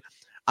with tonight,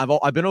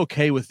 I've been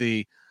okay with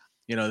they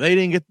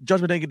didn't get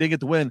Judgment Day didn't get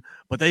the win,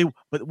 but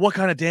what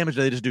kind of damage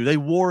did they just do? They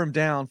wore him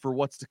down for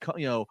what's to come.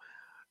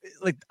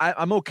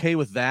 I'm okay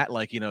with that.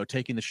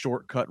 Taking the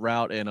shortcut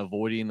route and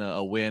avoiding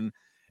a win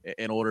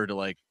in order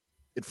to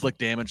inflict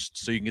damage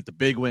so you can get the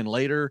big win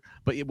later.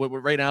 But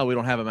right now we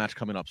don't have a match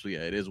coming up, so yeah,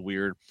 it is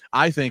weird.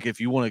 I think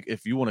if you want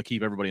to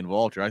keep everybody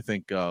involved here, I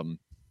think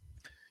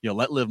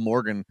let Liv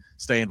Morgan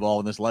stay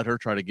involved in this. Let her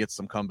try to get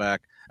some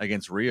comeback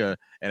against Rhea,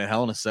 and at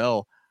Hell in a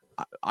Cell,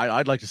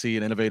 I'd like to see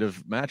an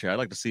innovative match here. I'd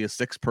like to see a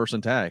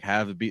 6-person tag,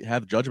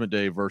 have Judgment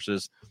Day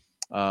versus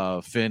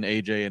Finn,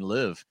 AJ, and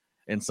Liv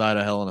inside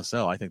a Hell in a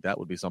Cell. I think that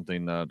would be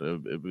something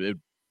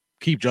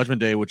keep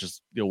Judgment Day, which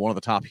is one of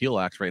the top heel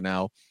acts right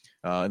now,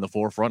 in the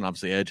forefront.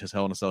 Obviously, Edge has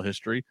Hell in a Cell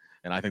history,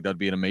 and I think that'd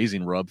be an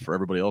amazing rub for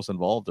everybody else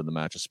involved in the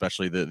match,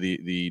 especially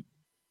the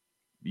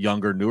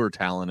younger, newer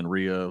talent in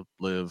Rhea,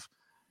 Liv,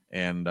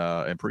 and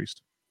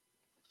Priest.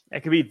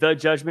 That could be the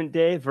Judgment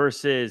Day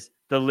versus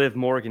the Liv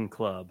Morgan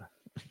Club.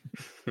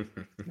 No,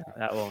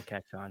 that won't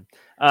catch on.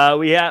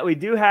 We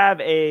do have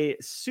a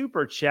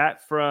super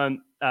chat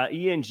from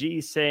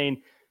ENG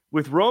saying,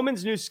 with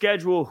Roman's new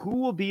schedule, who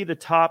will be the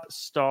top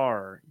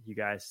star? You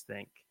guys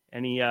think?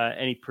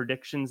 Any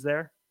predictions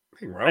there? I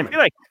think Roman. I feel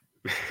like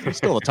He's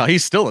still the top.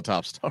 He's still a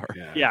top star.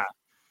 yeah.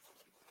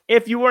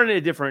 If you weren't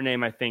a different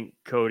name, I think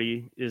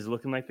Cody is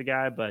looking like the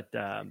guy, but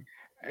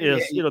it'll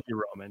be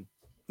Roman.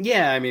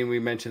 Yeah, I mean, we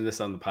mentioned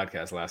this on the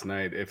podcast last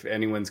night. If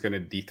anyone's going to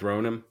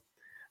dethrone him,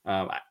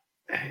 I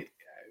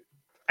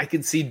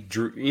could see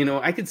Drew.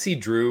 I could see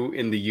Drew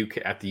in the UK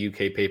at the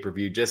UK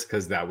pay-per-view just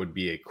because that would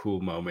be a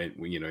cool moment.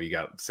 When, you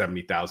got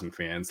 70,000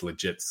 fans,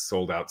 legit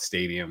sold out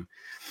stadium,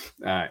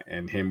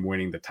 and him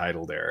winning the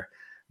title there.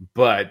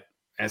 But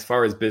as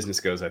far as business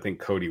goes, I think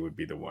Cody would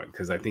be the one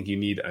because I think you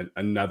need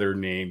another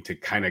name to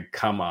kind of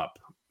come up.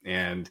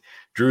 And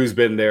Drew's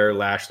been there,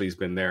 Lashley's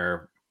been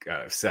there,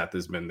 Seth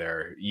has been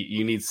there.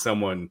 You need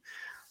someone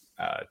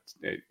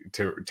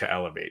to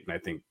elevate, and I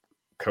think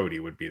Cody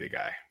would be the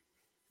guy.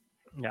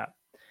 Yeah.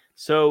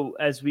 So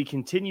as we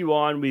continue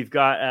on, we've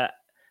got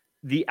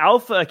the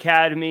Alpha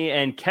Academy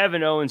and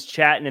Kevin Owens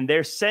chatting, and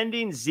they're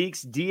sending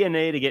Zeke's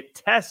DNA to get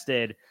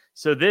tested.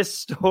 So this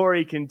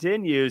story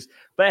continues.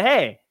 But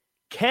hey,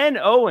 Ken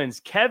Owens,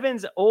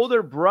 Kevin's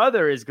older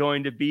brother, is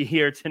going to be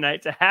here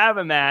tonight to have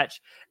a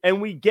match,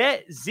 and we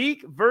get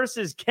Zeke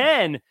versus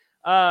Ken.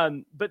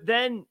 But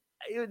then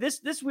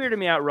this weirded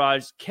me out,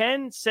 Raj.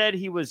 Ken said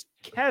he was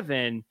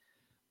Kevin.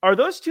 Are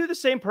those two the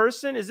same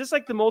person? Is this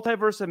like the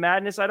multiverse of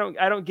madness? I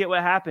don't get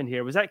what happened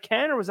here. Was that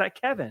Ken or was that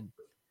Kevin?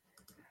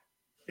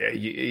 Yeah,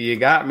 you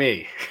got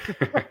me.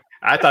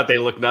 I thought they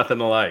looked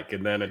nothing alike,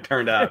 and then it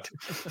turned out.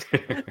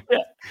 Yeah.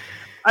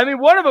 I mean,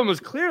 one of them was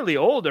clearly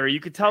older. You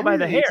could tell by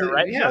the hair,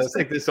 right? Yeah, it's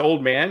like this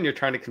old man. You're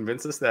trying to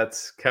convince us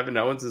that's Kevin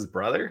Owens'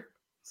 brother?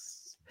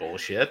 It's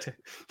bullshit.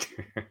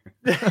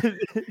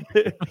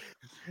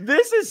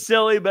 This is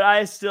silly, but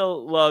I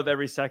still love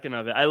every second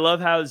of it. I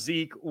love how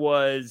Zeke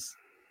was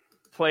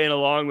playing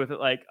along with it,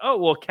 like, oh,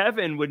 well,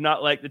 Kevin would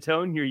not like the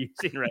tone you're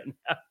using right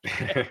now.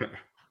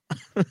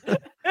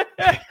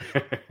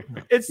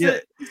 This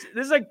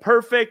is like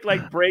perfect,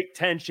 like break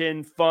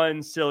tension,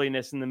 fun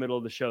silliness in the middle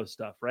of the show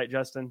stuff, right,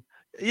 Justin?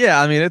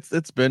 Yeah, I mean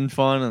it's been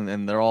fun,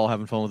 and they're all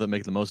having fun with it,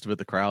 making the most of it.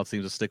 The crowd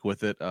seems to stick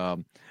with it.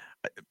 Part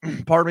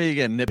of me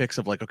again nitpicks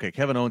of like, okay,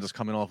 Kevin Owens is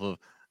coming off of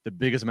the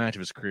biggest match of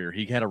his career.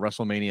 He had a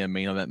WrestleMania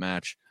main event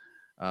match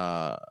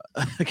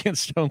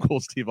against Stone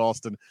Cold Steve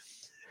Austin,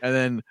 and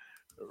then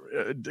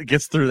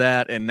gets through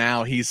that, and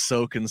now he's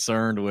so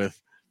concerned with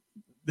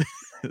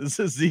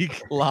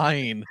Zeke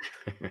lying.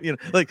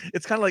 Like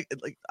it's kind of like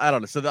I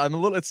don't know. So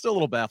it's still a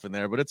little baffling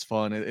there, but it's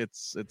fun.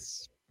 It's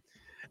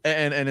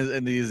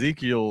and the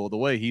Ezekiel, the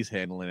way he's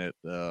handling it,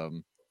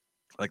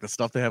 like the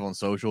stuff they have on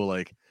social,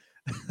 like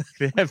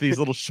they have these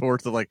little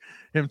shorts of like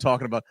him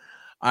talking about.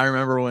 I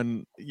remember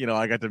when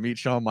I got to meet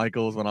Shawn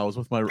Michaels when I was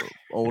with my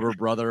older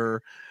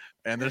brother,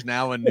 and there's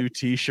now a new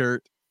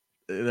T-shirt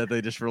that they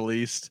just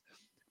released,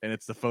 and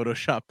it's the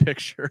Photoshop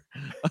picture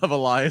of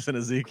Elias and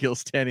Ezekiel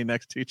standing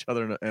next to each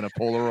other in a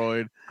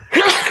Polaroid.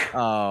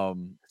 I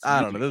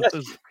don't know.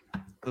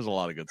 There's a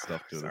lot of good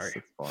stuff to this.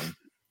 It's fun.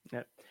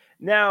 Yeah.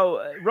 Now,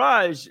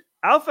 Raj,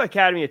 Alpha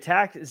Academy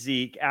attacked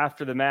Zeke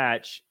after the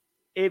match.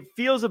 It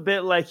feels a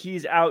bit like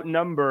he's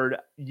outnumbered.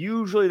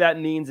 Usually that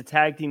means a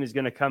tag team is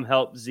going to come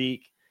help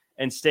Zeke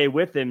and stay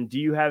with him. Do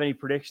you have any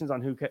predictions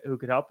on who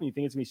could help him? You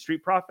think it's going to be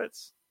Street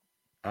Profits?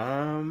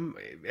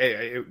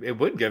 It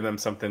would give them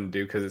something to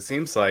do because it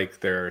seems like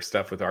their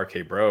stuff with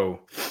RK Bro.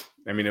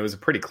 I mean, it was a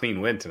pretty clean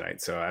win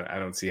tonight, so I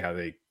don't see how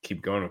they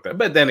keep going with that.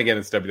 But then again,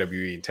 it's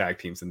WWE and tag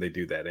teams, and they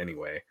do that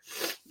anyway.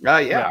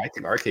 Yeah, I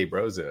think RK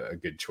Bro's a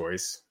good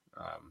choice.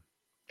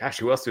 Gosh,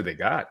 who else do they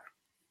got?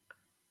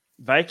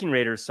 Viking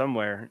Raiders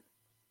somewhere.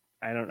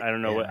 I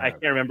don't know what. I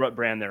can't remember what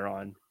brand they're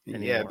on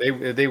anymore.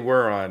 Yeah, they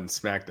were on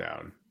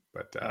SmackDown,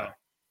 but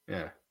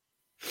yeah,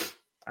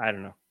 I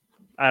don't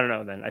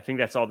know. Then I think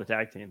that's all the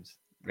tag teams.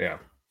 Yeah.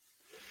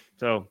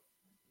 So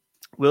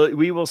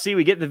we will see.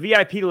 We get the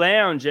VIP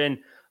lounge, and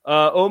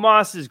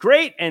Omos is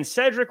great, and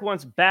Cedric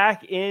wants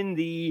back in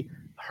the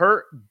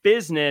Hurt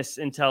business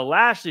until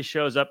Lashley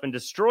shows up and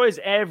destroys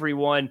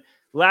everyone.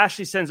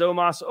 Lashley sends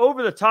Omos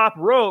over the top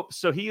rope,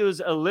 so he was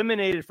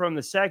eliminated from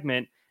the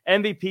segment.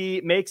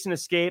 MVP makes an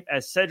escape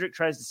as Cedric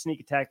tries to sneak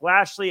attack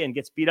Lashley and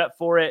gets beat up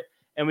for it.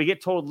 And we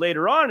get told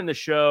later on in the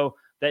show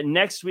that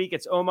next week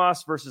it's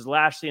Omos versus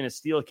Lashley in a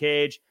steel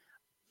cage.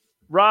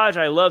 Raj,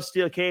 I love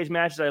steel cage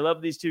matches. I love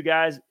these two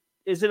guys.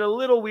 Is it a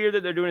little weird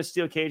that they're doing a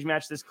steel cage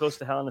match this close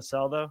to Hell in a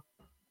Cell, though?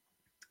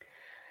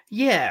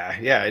 Yeah,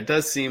 it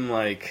does seem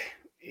like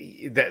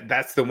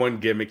that's the one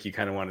gimmick you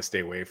kind of want to stay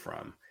away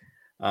from.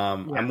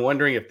 I'm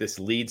wondering if this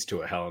leads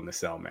to a Hell in a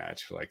Cell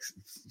match. Like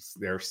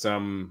there's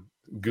some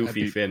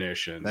goofy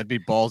finish, and that'd be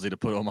ballsy to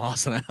put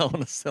Omos in a Hell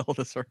in a Cell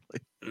this early.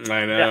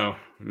 I know,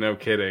 no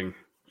kidding.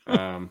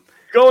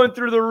 Going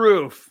through the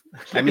roof.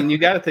 I mean, you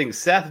got to think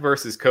Seth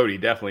versus Cody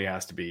definitely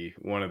has to be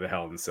one of the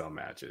Hell in a Cell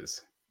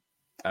matches.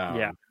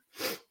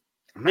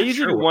 They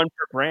usually do one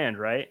per brand,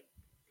 right?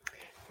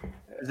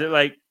 Is it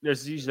like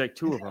there's usually like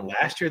two of them?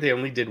 Last year they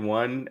only did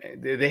one.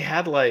 They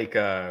had like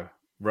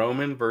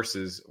Roman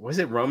versus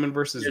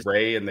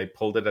Ray, and they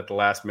pulled it at the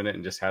last minute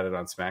and just had it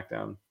on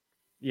SmackDown.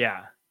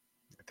 Yeah,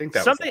 I think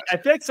that something. I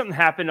feel like something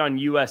happened on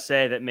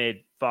USA that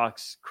made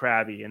Fox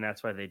crabby, and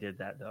that's why they did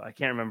that. Though I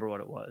can't remember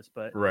what it was,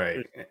 but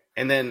right.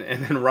 And then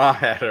Raw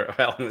had a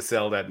Hell in a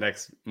Cell that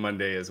next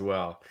Monday as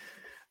well.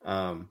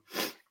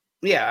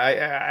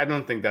 Yeah, I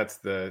don't think that's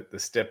the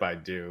step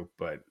I'd do,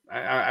 but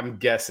I'm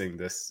guessing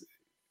this.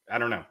 I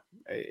don't know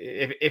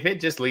if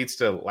it just leads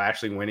to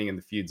Lashley winning and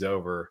the feud's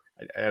over.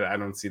 I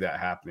don't see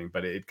that happening,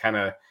 but it kind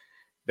of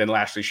then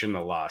Lashley shouldn't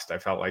have lost. I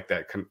felt like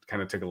that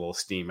kind of took a little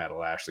steam out of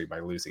Lashley by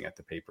losing at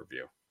the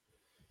pay-per-view.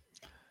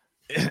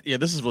 Yeah,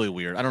 this is really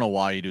weird. I don't know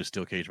why you do a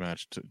steel cage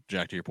match.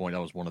 Jack, to your point,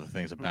 that was one of the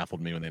things that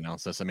baffled me when they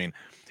announced this. I mean,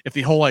 if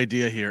the whole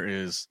idea here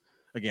is,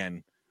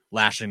 again,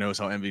 Lashley knows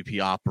how MVP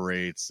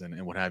operates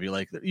and what have you,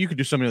 like you could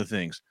do so many other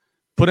things.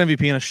 Put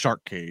MVP in a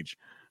shark cage.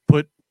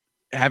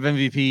 Have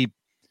MVP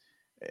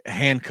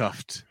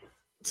handcuffed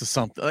to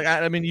something. Like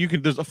I mean, you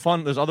could.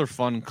 There's other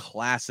fun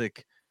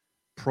classic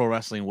pro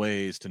wrestling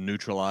ways to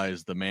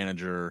neutralize the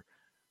manager,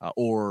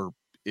 or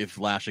if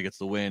Lashley gets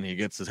the win, he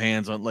gets his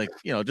hands on, like,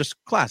 just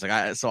classic.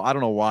 So I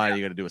don't know why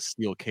you got to do a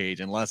steel cage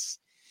unless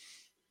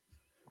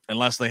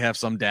they have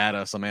some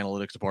data, some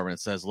analytics department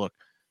that says, look,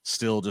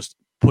 still just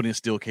putting a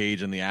steel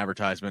cage in the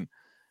advertisement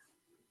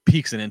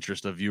piques an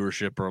interest of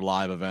viewership or a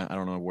live event. I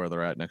don't know where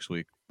they're at next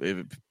week. If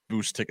it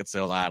boosts ticket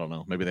sales, I don't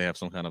know. Maybe they have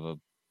some kind of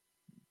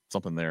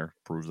something there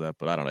proves that,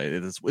 but I don't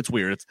know. It's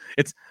weird.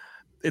 It's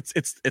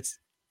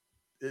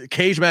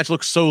cage match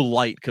looks so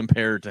light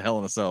compared to Hell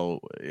in a Cell.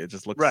 It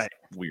just looks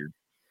weird.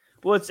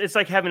 Well, it's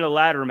like having a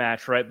ladder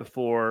match right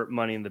before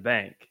Money in the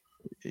Bank.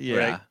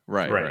 Yeah,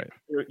 right.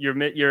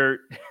 You're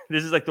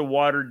this is like the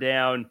watered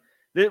down.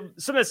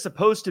 Something that's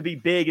supposed to be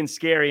big and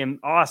scary and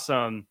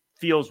awesome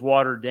feels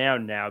watered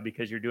down now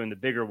because you're doing the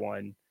bigger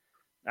one.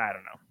 I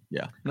don't know.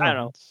 Yeah, I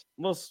don't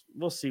know.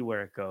 We'll see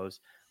where it goes.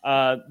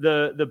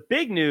 The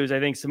big news, I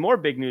think, some more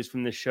big news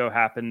from this show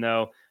happened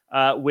though.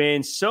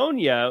 When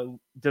Sonya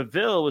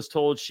Deville was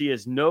told she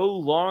is no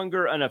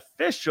longer an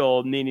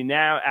official, meaning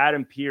now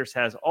Adam Pearce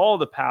has all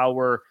the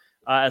power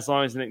as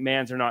long as the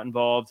McMahons are not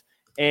involved.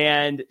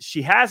 And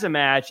she has a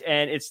match,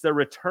 and it's the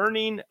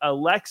returning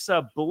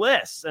Alexa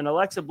Bliss. And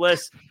Alexa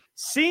Bliss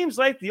seems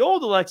like the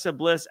old Alexa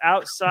Bliss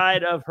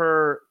outside of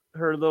her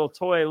little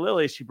toy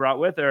Lily she brought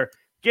with her.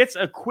 Gets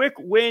a quick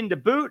win to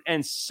boot,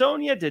 and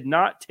Sonya did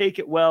not take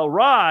it well.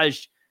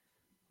 Raj,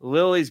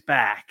 Lily's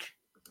back.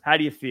 How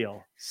do you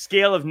feel?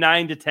 Scale of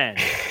 9 to 10.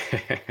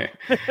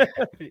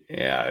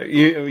 Yeah,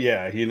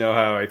 you know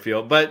how I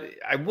feel. But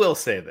I will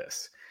say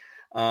this.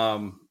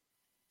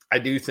 I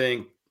do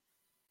think,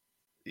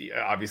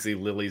 obviously,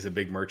 Lily's a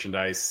big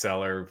merchandise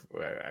seller,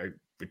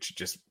 which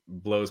just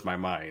blows my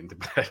mind.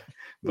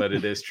 But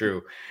it is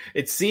true.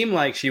 It seemed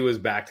like she was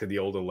back to the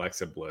old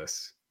Alexa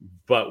Bliss,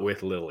 but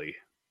with Lily.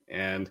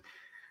 And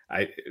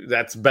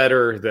that's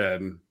better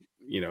than,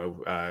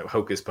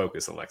 Hocus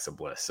Pocus Alexa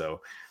Bliss.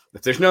 So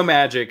if there's no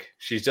magic,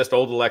 she's just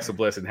old Alexa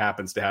Bliss and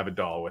happens to have a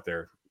doll with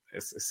her.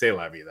 C'est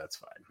la vie, that's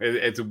fine.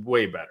 It's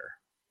way better.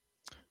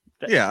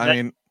 I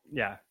mean,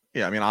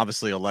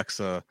 obviously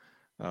Alexa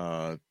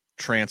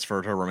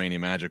transferred her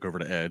remaining magic over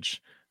to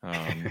Edge,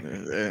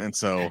 and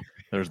so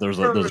there's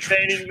a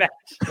remaining match.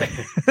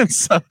 And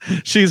so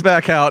she's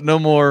back out. No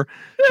more.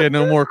 She had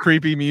no more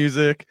creepy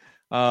music.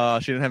 She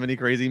didn't have any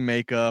crazy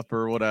makeup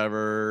or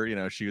whatever.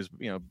 She was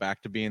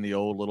back to being the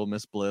old little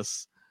Miss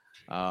Bliss.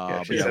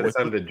 She said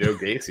something to Joe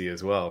Gacy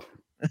as well.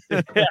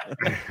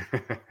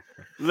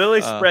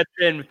 Lily spread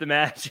thin with the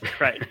magic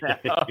right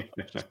now.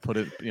 Just put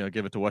it,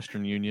 give it to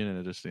Western Union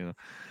and just, send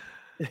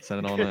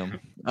it on them.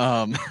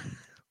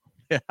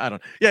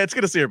 It's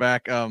good to see her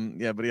back.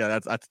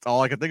 That's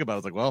all I could think about. I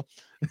was like, well,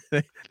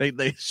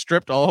 they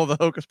stripped all of the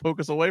Hocus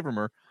Pocus away from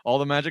her, all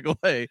the magic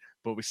away,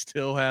 but we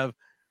still have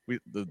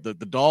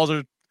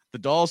the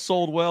dolls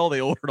sold well.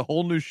 They ordered a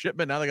whole new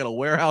shipment. Now they got a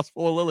warehouse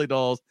full of Lily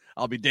dolls.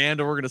 I'll be damned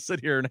if we're going to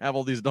sit here and have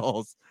all these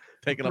dolls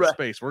taking up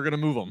space. We're going to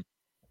move them.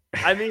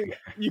 I mean,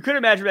 you could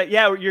imagine that.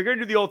 Yeah, you're going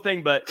to do the old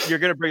thing, but you're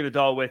going to bring the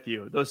doll with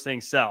you. Those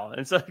things sell.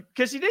 And so,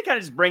 because she did kind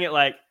of just bring it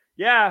like,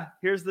 yeah,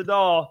 here's the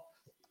doll.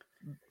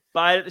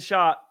 Buy it at the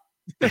shop.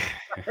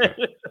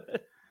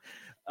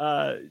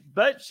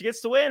 But she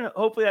gets to win.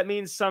 Hopefully that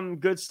means some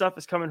good stuff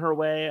is coming her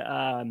way.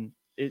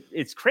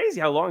 It's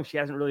crazy how long she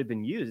hasn't really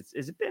been used.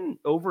 Has it been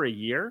over a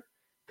year?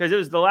 Because it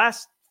was the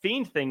last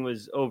Fiend thing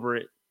was over.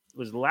 It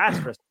was the last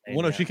WrestleMania.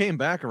 Well, no, she came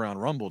back around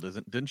Rumble.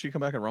 Didn't she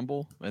come back at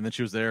Rumble? And then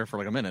she was there for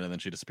like a minute, and then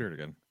she disappeared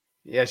again.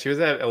 Yeah, she was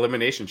at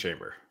Elimination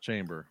Chamber.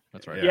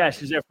 That's right. Yeah,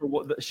 she was there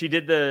she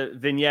did the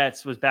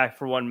vignettes, was back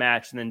for one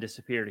match, and then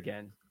disappeared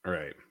again.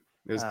 Right.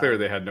 It was clear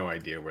they had no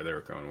idea where they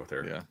were going with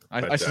her. Yeah,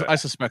 I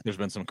suspect there's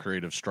been some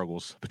creative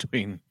struggles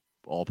between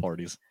all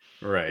parties.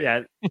 Right.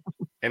 Yeah.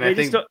 And I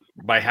think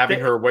by having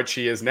her what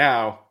she is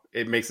now,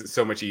 it makes it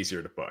so much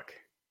easier to book.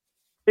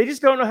 They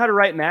just don't know how to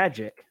write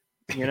magic,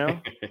 They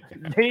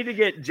need to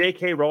get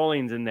J.K.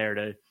 Rowling in there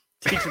to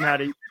teach them how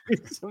to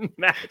some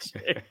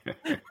magic.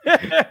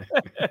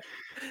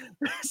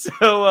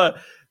 So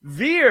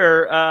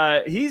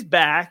Veer, he's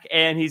back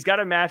and he's got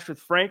a match with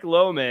Frank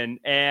Loman,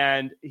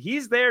 and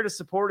he's there to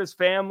support his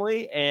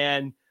family,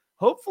 and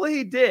hopefully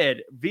he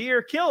did.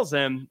 Veer kills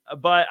him,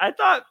 but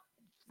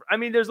I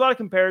mean, there's a lot of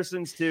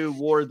comparisons to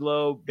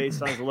Wardlow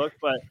based on his look,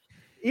 but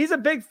he's a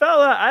big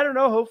fella. I don't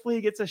know. Hopefully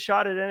he gets a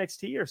shot at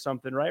NXT or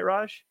something, right,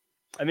 Raj?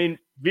 I mean,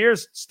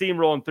 Veer's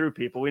steamrolling through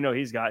people. We know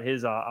he's got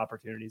his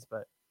opportunities,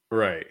 but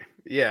right,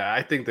 yeah,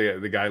 I think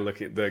the guy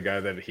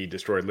that he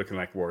destroyed looking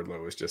like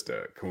Wardlow was just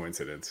a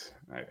coincidence.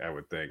 I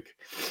would think.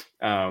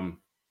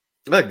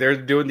 Look,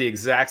 they're doing the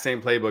exact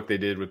same playbook they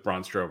did with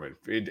Braun Strowman.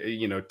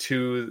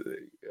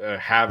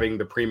 Having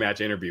the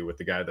pre-match interview with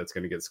the guy that's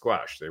going to get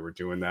squashed. They were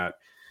doing that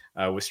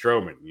with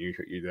Strowman.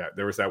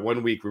 There was that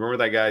 1 week. Remember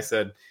that guy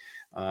said,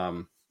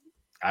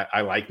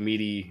 "I like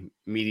meaty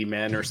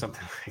men" or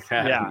something like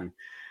that. Yeah.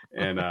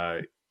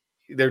 And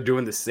they're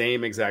doing the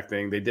same exact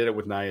thing. They did it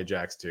with Nia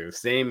Jax too.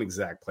 Same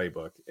exact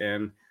playbook.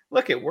 And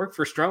look, it worked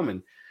for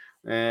Strowman,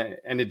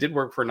 and it did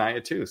work for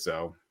Nia too.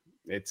 So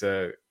it's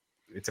a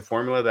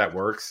formula that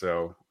works.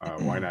 So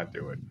why not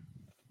do it?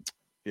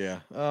 Yeah.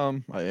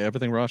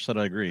 Everything Ross said,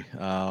 I agree.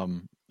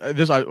 One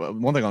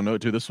thing I'll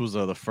note too, this was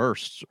the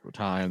first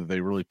time that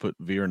they really put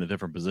Veer in a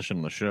different position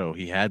on the show.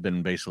 He had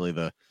been basically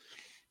the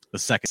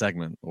second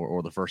segment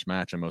or the first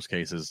match in most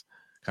cases,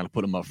 kind of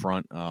put him up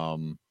front,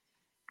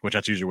 which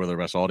that's usually where the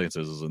best audience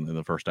is in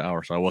the first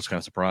hour. So I was kind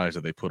of surprised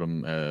that they put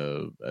him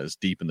as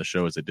deep in the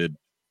show as they did.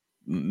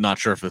 Not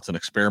sure if it's an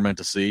experiment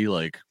to see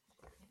like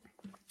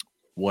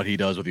what he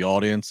does with the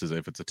audience, is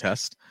if it's a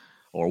test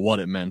or what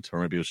it meant,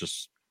 or maybe it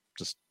was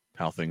just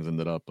how things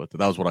ended up. But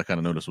that was what I kind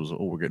of noticed was,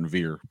 we're getting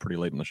Veer pretty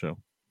late in the show.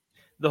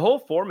 The whole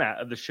format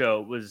of the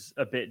show was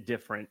a bit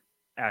different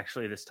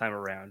actually this time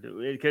around,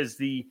 because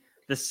the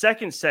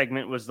second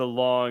segment was the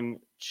long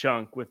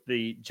chunk with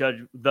the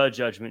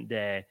Judgment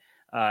Day.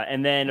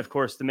 And then, of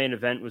course, the main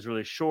event was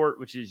really short,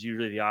 which is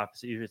usually the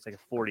opposite. Usually it's like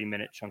a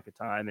 40-minute chunk of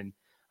time.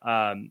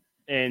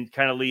 And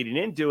kind of leading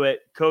into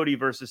it, Cody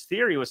versus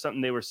Theory was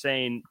something they were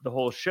saying the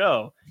whole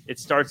show. It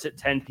starts at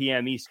 10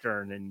 p.m.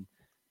 Eastern and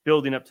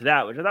building up to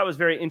that, which I thought was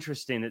very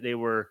interesting, that they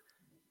were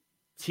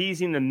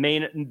teasing the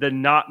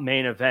not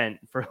main event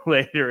for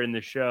later in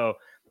the show.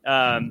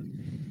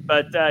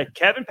 But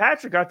Kevin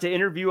Patrick got to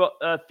interview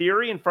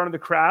Theory in front of the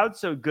crowd,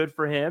 so good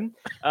for him.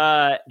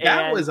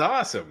 That was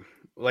awesome.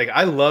 Like,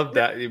 I love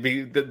that.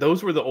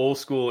 Those were the old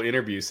school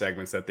interview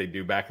segments that they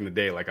do back in the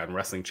day, like on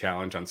Wrestling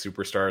Challenge on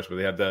Superstars, where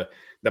they have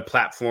the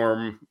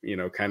platform,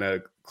 kind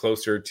of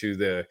closer to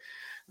the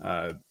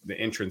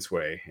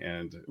entranceway.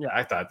 And yeah,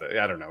 I thought that,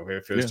 I don't know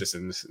if it was just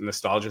a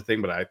nostalgia thing,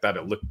 but I thought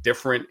it looked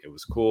different. It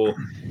was cool.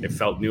 It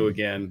felt new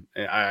again.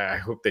 I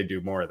hope they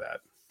do more of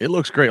that. It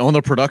looks great. On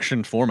the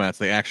production formats,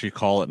 they actually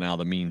call it now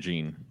the Mean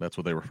Gene. That's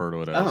what they refer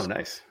to it as. Oh,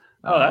 nice.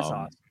 Oh, that's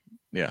awesome.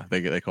 Yeah,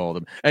 they call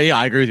them. And yeah,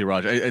 I agree with you,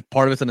 Raj.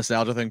 Part of it's a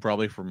nostalgia thing,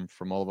 probably from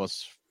all of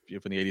us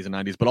from the 80s and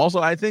 90s, but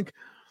also I think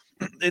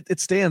it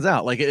stands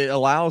out. Like, it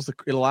allows it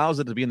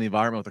to be in the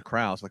environment with the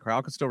crowd, so the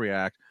crowd can still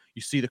react.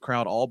 You see the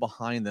crowd all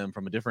behind them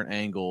from a different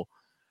angle,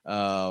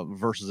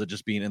 versus it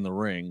just being in the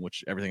ring,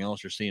 which everything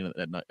else you're seeing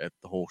at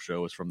the whole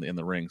show is from in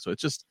the ring. So it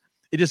just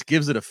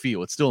gives it a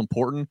feel. It's still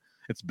important.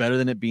 It's better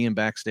than it being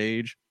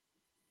backstage,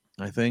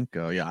 I think.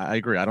 Yeah, I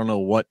agree. I don't know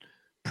what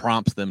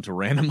prompts them to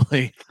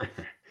randomly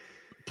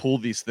pull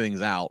these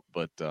things out,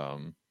 but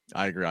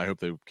I agree. I hope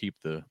they keep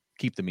the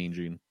Mean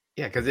Gene.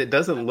 Yeah, because it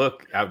doesn't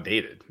look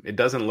outdated. It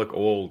doesn't look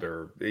old,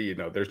 or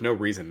there's no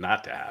reason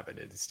not to have it.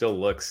 It still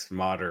looks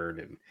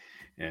modern,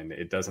 and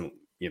it doesn't,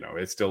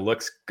 it still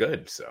looks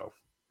good. So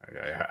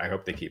I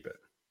hope they keep it.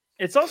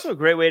 It's also a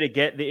great way to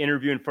get the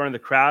interview in front of the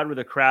crowd, where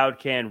the crowd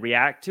can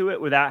react to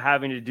it without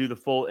having to do the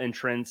full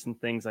entrance and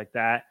things like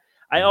that.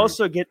 I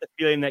also get the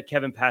feeling that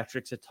Kevin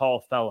Patrick's a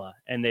tall fella,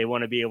 and they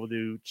want to be able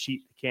to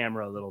cheat the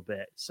camera a little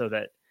bit so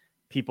that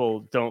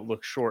people don't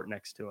look short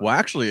next to him. Well,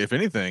 actually, if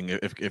anything,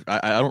 if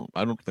I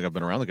don't think I've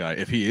been around the guy.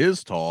 If he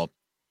is tall,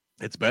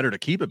 it's better to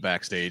keep it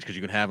backstage, because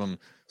you can have him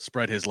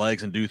spread his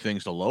legs and do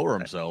things to lower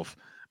himself.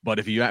 But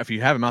if you have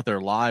him out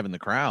there live in the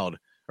crowd,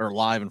 or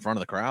live in front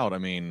of the crowd, I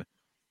mean,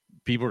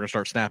 people are gonna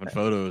start snapping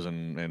photos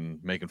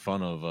and making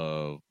fun of.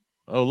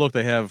 Oh, look,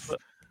 they have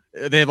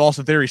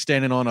Austin Theory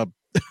standing on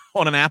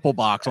an Apple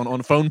box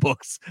on phone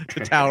books to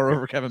tower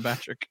over Kevin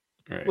Patrick.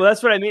 Right. Well,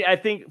 that's what I mean. I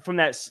think from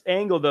that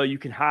angle, though, you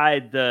can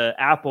hide the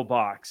Apple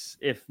box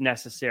if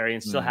necessary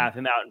and still have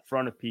him out in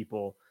front of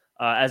people,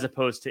 as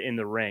opposed to in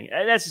the ring.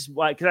 And that's just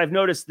why, because I've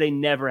noticed they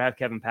never have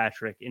Kevin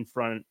Patrick in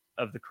front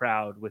of the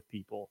crowd with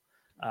people.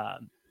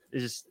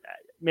 It's just,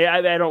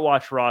 I don't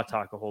watch Raw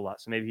Talk a whole lot,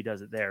 so maybe he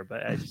does it there.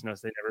 But I just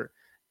noticed they never.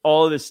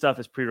 All of this stuff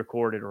is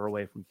pre-recorded or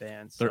away from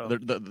fans. So.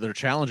 They're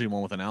challenging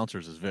one with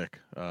announcers is Vic.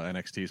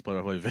 NXT's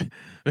play-by-play.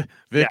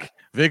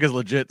 Vic is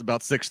legit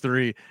about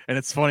 6'3", and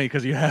it's funny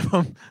because you have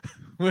him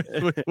with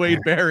Wade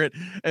Barrett,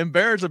 and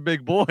Barrett's a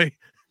big boy,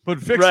 but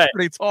Vic's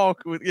pretty tall.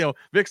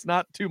 Vic's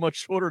not too much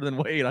shorter than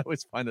Wade. I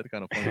always find it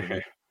kind of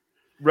funny.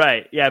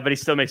 Right? Yeah, but he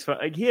still makes fun.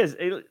 Like, he has.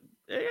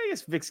 I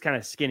guess Vic's kind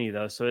of skinny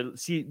though, so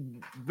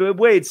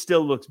Wade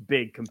still looks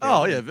big compared.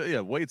 Oh to yeah,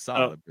 Wade's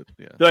solid.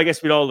 Yeah. Though I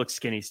guess we'd all look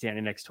skinny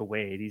standing next to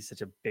Wade. He's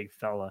such a big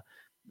fella.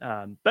 But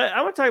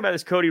I want to talk about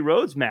this Cody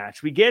Rhodes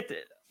match. We get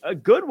a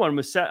good one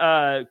with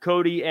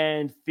Cody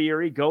and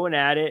Theory going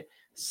at it.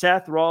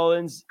 Seth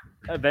Rollins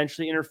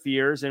eventually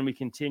interferes, and we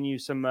continue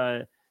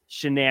some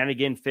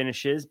shenanigan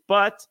finishes.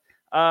 But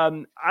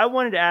I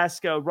wanted to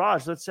ask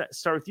Raj. Let's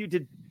start with you.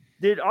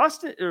 Did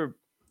Austin or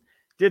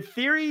did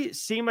Theory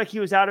seem like he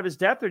was out of his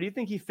depth, or do you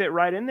think he fit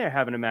right in there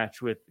having a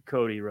match with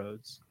Cody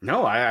Rhodes?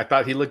 No, I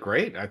thought he looked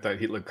great. I thought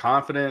he looked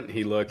confident.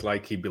 He looked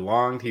like he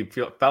belonged. He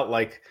felt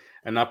like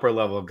an upper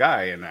level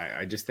guy. And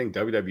I just think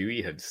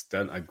WWE had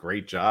done a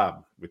great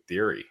job with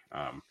Theory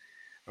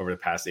over the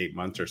past 8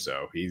 months or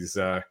so. He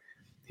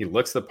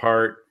looks the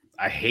part.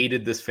 I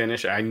hated this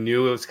finish. I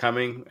knew it was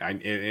coming.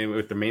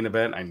 With the main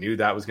event, I knew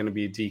that was going to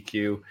be a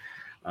DQ.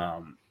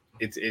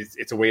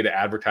 It's a way to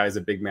advertise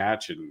a big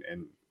match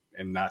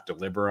and not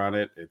deliver on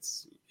it.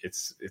 It's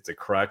a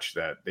crutch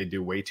that they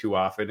do way too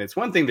often. It's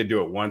one thing to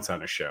do it once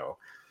on a show,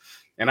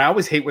 and I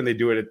always hate when they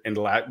do it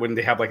when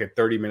they have like a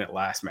 30-minute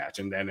last match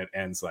and then it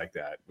ends like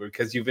that,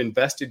 because you've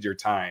invested your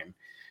time,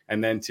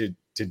 and then to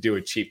do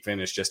a cheap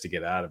finish just to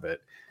get out of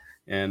it.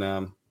 And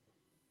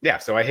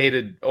so I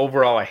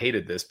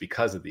hated this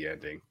because of the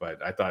ending,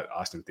 but I thought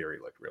Austin Theory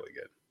looked really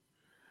good.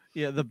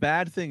 Yeah, the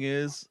bad thing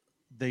is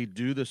they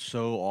do this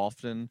so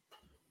often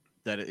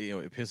that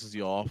it pisses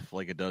you off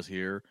like it does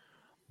here.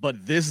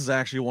 But this is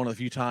actually one of the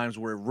few times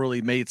where it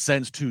really made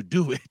sense to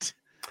do it.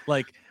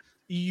 Like,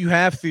 you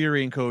have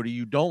Theory and Cody.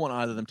 You don't want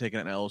either of them taking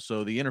an L,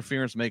 so the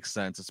interference makes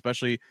sense,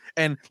 especially.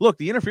 And look,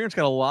 the interference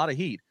got a lot of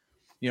heat.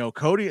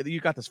 Cody,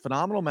 you got this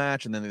phenomenal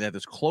match, and then they had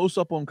this close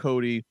up on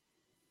Cody.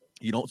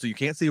 So you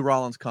can't see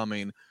Rollins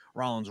coming.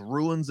 Rollins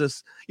ruins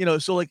this.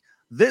 So like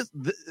this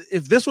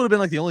if this would have been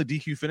like the only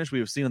DQ finish we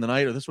have seen in the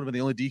night, or this would have been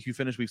the only DQ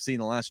finish we've seen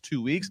in the last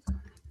 2 weeks,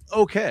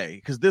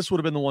 okay, because this would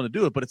have been the one to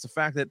do it. But it's the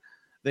fact that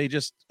they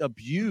just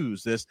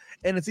abuse this,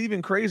 and it's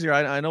even crazier.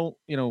 I don't,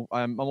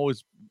 I'm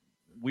always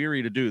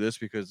weary to do this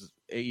because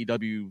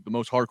AEW, the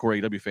most hardcore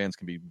AEW fans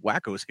can be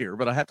wackos here,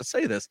 but I have to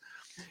say this,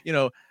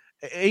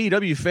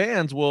 AEW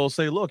fans will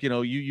say, look,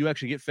 you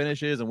actually get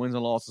finishes and wins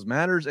and losses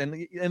matters,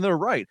 and they're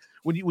right.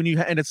 When you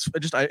and it's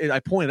just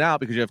I pointed out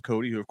because you have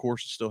Cody, who of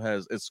course still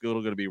has, it's still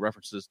going to be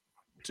references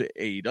to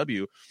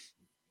AEW.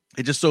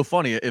 It's just so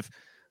funny if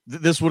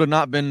this would have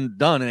not been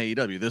done in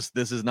AEW.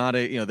 This is not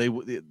a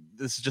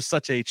this is just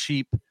such a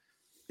cheap.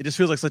 It just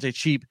feels like such a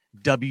cheap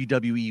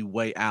WWE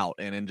way out,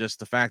 and in just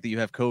the fact that you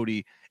have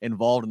Cody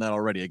involved in that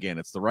already. Again,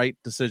 it's the right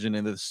decision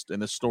in this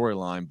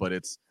storyline, but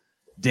it's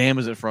damn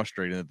is it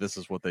frustrating that this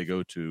is what they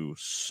go to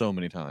so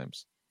many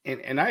times.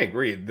 And I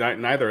agree.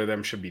 Neither of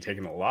them should be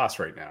taking a loss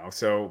right now.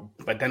 So,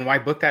 but then why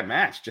book that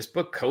match? Just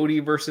book Cody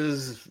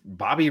versus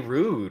Bobby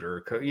Roode,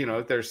 or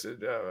there's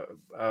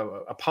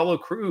Apollo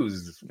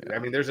Crews. Yeah. I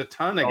mean, there's a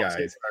ton of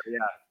guys,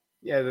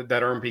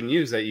 that aren't being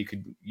used that you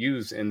could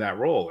use in that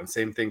role. And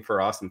same thing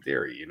for Austin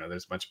Theory.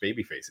 There's a bunch of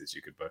baby faces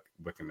you could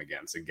book him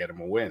against and get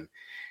him a win.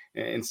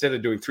 And instead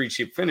of doing 3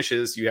 cheap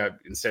finishes, you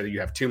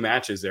have 2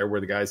 matches there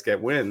where the guys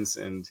get wins,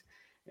 and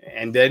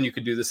then you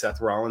could do the Seth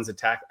Rollins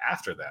attack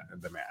after that,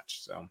 the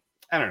match. So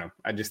I don't know.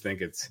 I just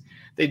think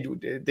they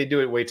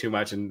do it way too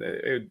much.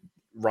 And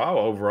Raw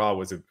overall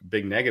was a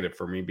big negative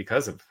for me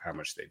because of how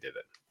much they did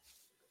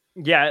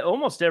it. Yeah.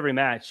 Almost every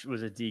match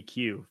was a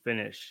DQ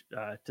finish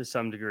to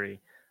some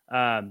degree.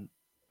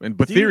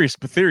 But Theory's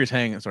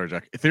hanging. Sorry,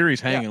 Jack.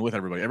 Theory's hanging with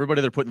everybody.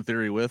 Everybody they're putting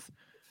Theory with,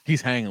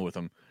 he's hanging with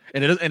them.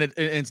 And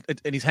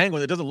he's hanging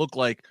with it. It doesn't look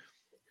like,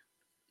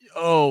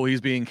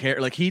 he's being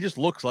cared. Like, he just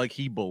looks like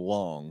he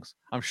belongs.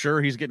 I'm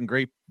sure he's getting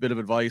great bit of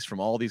advice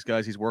from all these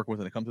guys he's working with,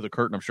 and they come through the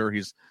curtain. I'm sure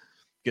he's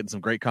getting some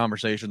great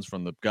conversations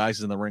from the guys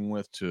he's in the ring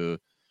with to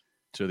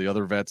the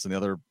other vets and the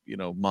other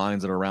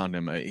minds that are around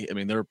him. I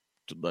mean, they're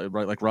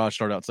right, like Raj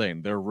started out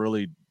saying, they're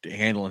really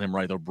handling him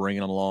right. They're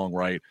bringing him along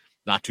right,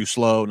 not too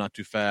slow, not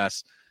too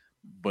fast,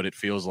 but it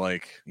feels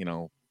like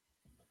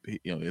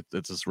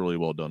it's just really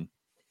well done.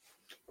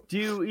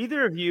 Do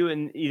either of you,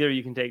 and either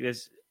you can take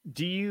this,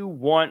 do you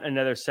want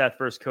another Seth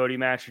versus Cody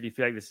match, or do you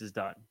feel like this is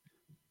done?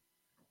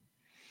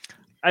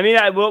 I mean,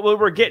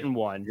 we're getting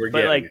one,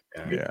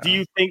 do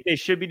you think they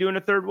should be doing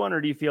a third one, or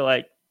do you feel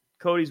like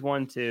Cody's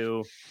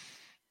 1-2,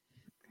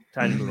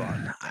 time to move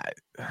on?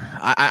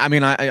 I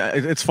mean,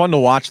 it's fun to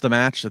watch the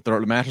match.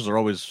 The matches are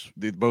always,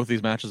 both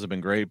these matches have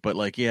been great, but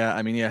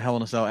Hell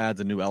in a Cell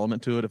adds a new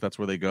element to it if that's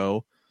where they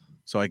go.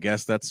 So I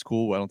guess that's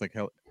cool. I don't think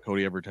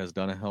Cody ever has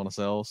done a Hell in a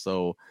Cell.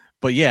 So,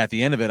 but yeah, at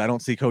the end of it, I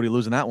don't see Cody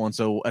losing that one.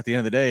 So at the end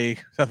of the day,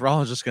 Seth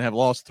Rollins is just going to have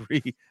lost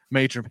 3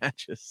 major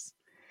matches.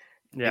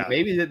 Yeah,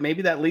 and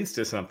maybe that leads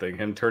to something,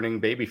 him turning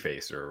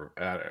babyface, or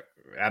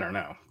I don't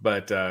know.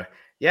 But that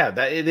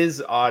it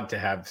is odd to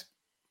have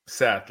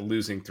Seth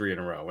losing 3 in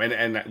a row.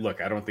 And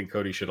look, I don't think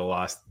Cody should have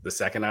lost the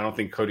second. I don't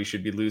think Cody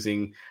should be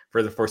losing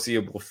for the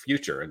foreseeable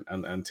future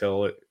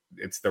until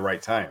it's the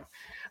right time.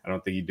 I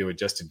don't think you do it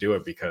just to do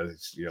it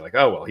because you're like,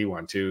 oh, well, he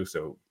won 2.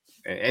 So,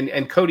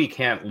 and Cody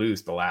can't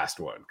lose the last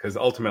one, because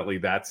ultimately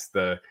that's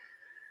the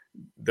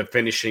the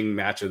finishing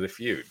match of the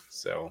feud.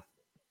 So,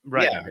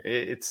 right. Yeah,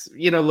 it's,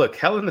 look,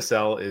 Hell in a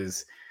Cell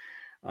is,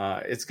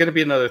 it's going to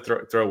be another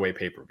throwaway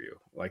pay-per-view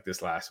like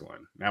this last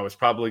one. Now, it's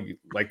probably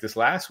like this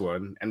last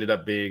one ended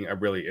up being a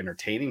really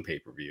entertaining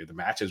pay-per-view. The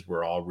matches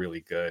were all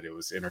really good. It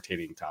was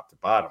entertaining top to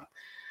bottom.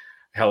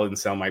 Hell in a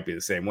Cell might be the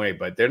same way,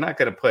 but they're not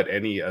going to put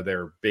any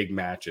other big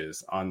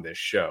matches on this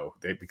show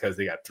because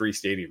they got 3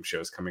 stadium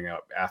shows coming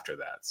up after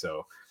that.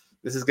 So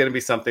this is going to be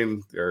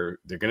something they're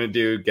going to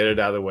do, get it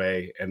out of the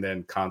way, and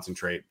then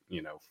concentrate,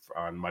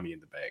 on Money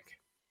in the Bank.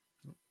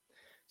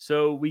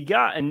 So we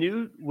got a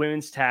new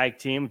women's tag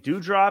team,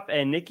 Doudrop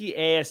and Nikki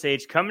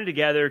ASH, coming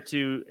together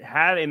to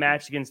have a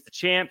match against the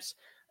champs.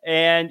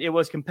 And it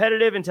was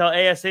competitive until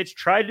ASH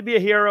tried to be a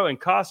hero and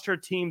cost her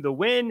team the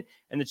win,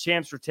 and the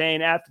champs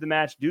retain. After the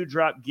match,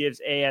 Doudrop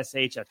gives ASH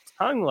a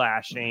tongue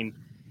lashing.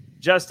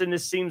 Justin,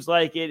 this seems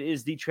like it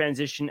is the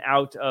transition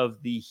out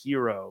of the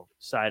hero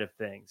side of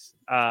things,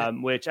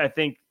 which I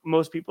think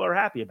most people are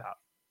happy about.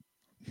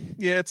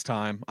 Yeah, it's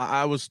time.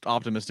 I was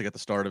optimistic at the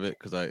start of it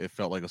because it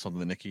felt like it was something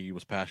that Nikki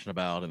was passionate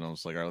about, and I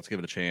was like, all right, let's give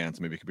it a chance.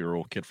 Maybe it could be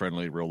real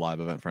kid-friendly, real live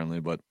event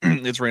friendly, but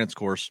it's ran its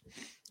course.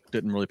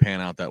 Didn't really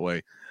pan out that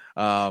way.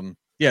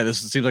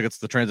 This seems like it's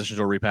the transition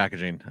to a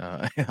repackaging.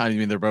 I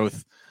mean, they're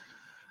both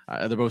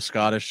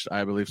Scottish,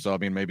 I believe so. I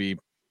mean, maybe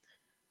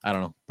I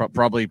don't know.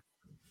 Probably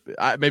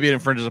maybe it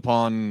infringes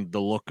upon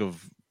the look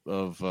of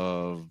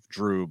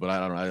Drew, but I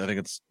don't know. I think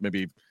it's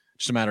maybe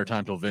just a matter of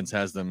time till Vince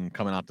has them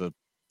coming out to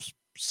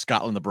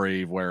Scotland the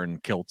Brave wearing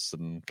kilts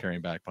and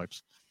carrying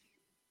bagpipes.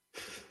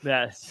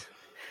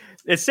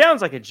 It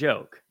sounds like a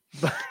joke,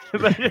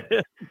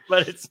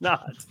 but it's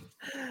not.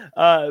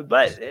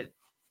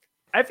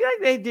 I feel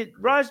like they did.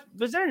 Raj,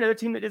 was there another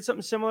team that did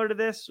something similar to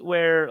this,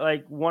 where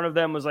like one of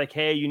them was like,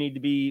 "Hey, you need to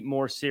be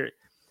more serious"?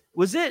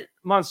 Was it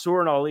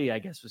Mansoor and Ali? I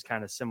guess was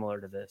kind of similar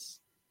to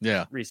this.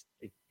 Yeah,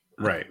 recently.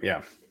 Right.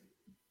 Yeah.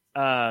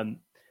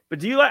 But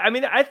do you like? I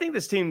mean, I think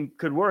this team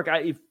could work.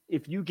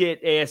 If you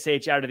get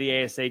ASH out of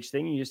the ASH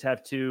thing, you just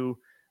have to.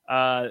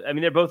 I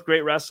mean, they're both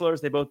great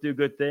wrestlers. They both do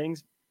good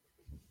things.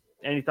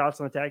 Any thoughts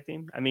on the tag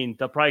team? I mean,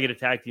 they'll probably get a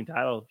tag team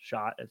title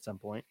shot at some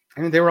point.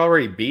 I mean, they were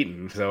already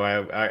beaten, so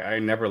I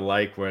never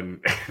like when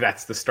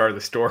that's the start of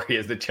the story,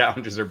 is the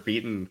challengers are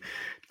beaten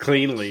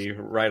cleanly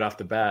right off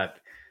the bat.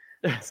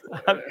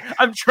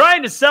 I'm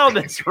trying to sell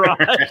this,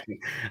 right?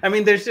 I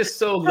mean, there's just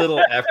so little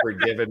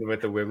effort given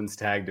with the women's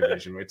tag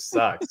division, which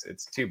sucks.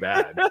 It's too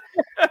bad.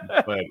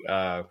 But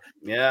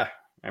yeah,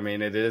 I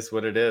mean, it is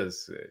what it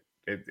is.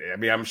 I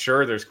mean, I'm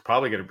sure there's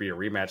probably going to be a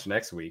rematch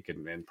next week,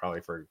 and probably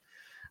for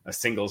a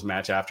singles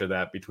match after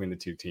that between the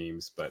two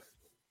teams. But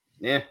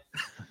yeah,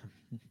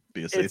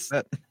 be a safe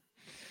bet.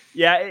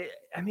 Yeah,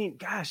 I mean,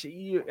 gosh,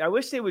 I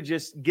wish they would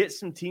just get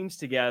some teams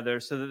together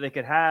so that they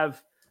could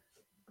have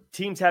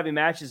teams having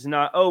matches and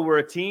not, we're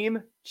a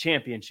team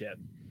championship.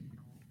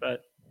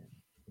 But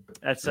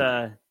that's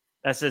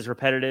as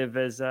repetitive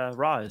as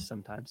Raw is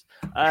sometimes.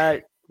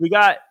 We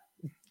got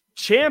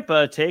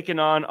Ciampa taking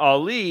on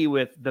Ali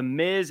with The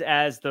Miz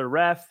as the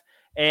ref,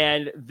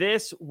 and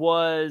this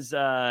was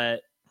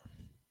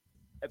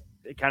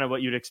kind of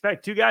what you'd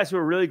expect. Two guys who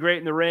are really great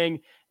in the ring,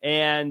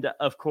 and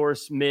of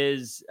course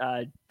Miz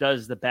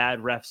does the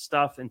bad ref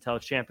stuff until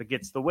Ciampa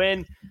gets the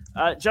win.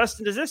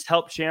 Justin, does this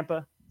help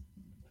Ciampa?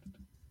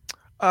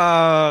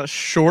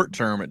 Short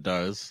term it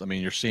does. I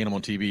mean, you're seeing him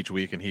on TV each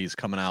week and he's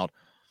coming out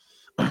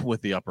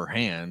with the upper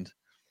hand,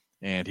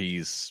 and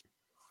he's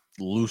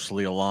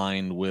loosely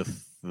aligned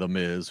with The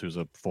Miz, who's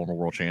a former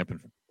world champion,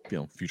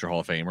 future Hall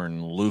of Famer,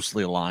 and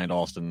loosely aligned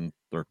Austin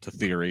to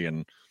Theory,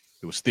 and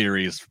it was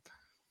Theory's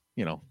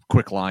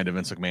quick line to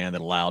Vince McMahon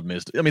that allowed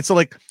Miz I mean, so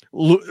like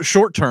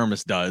short term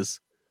this does,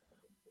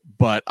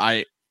 but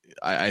I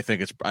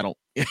think it's, I don't,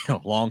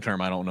 long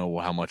term, I don't know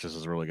how much this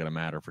is really going to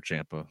matter for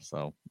Ciampa.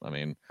 So, I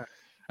mean,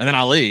 and then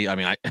Ali, I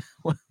mean,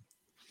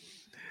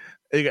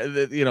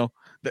 you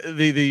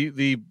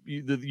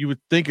would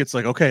think it's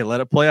like, okay,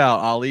 let it play out.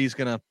 Ali's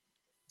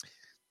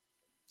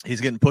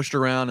he's getting pushed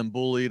around and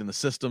bullied, and the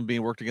system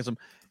being worked against him.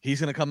 He's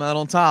going to come out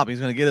on top. He's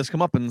going to get his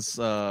comeuppance.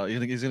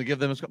 He's going to give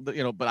them his,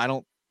 but I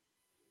don't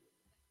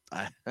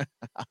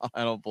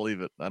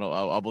believe it.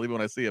 I'll believe it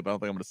when I see it, but I don't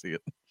think I'm going to see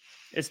it.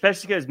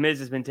 Especially because Miz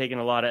has been taking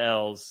a lot of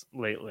L's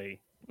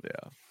lately.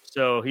 Yeah.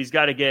 So he's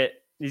got to get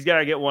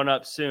one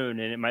up soon,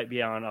 and it might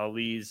be on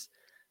Ali's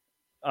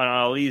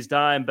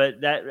dime.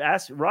 But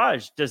ask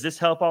Raj, does this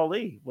help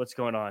Ali? What's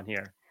going on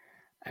here?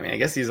 I mean, I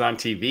guess he's on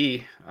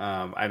TV.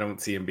 I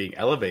don't see him being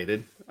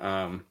elevated.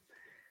 I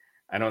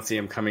don't see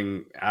him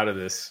coming out of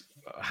this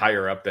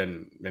higher up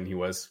than he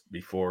was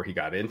before he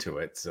got into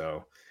it.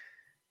 So,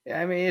 yeah,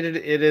 I mean, it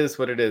is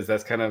what it is.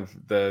 That's kind of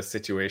the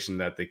situation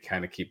that they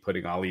kind of keep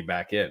putting Ali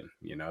back in.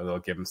 They'll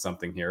give him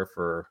something here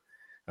for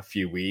a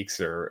few weeks,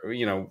 or,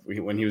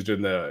 when he was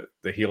doing the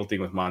heel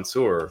thing with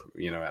Mansoor,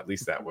 at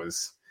least that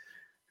was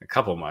a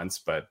couple months,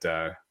 but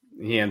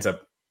he ends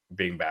up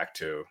being back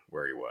to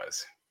where he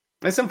was.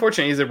 It's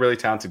unfortunate. He's a really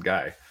talented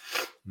guy,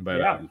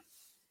 but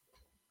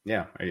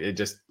it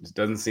just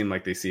doesn't seem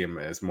like they see him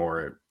as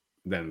more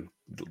than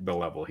the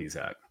level he's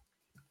at.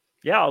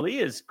 Yeah, Ali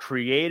is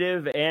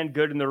creative and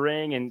good in the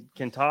ring and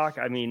can talk.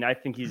 I mean, I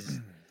feel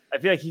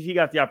like if he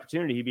got the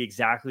opportunity, he'd be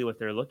exactly what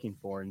they're looking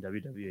for in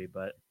WWE.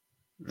 But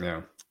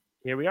yeah,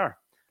 here we are.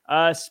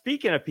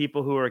 Speaking of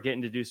people who are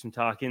getting to do some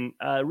talking,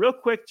 real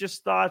quick,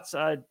 just thoughts.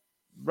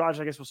 Raj,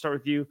 I guess we'll start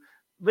with you.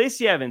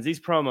 Lacey Evans, these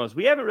promos,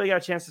 we haven't really got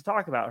a chance to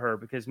talk about her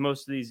because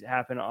most of these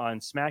happen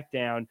on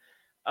SmackDown.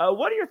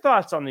 What are your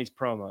thoughts on these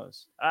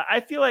promos?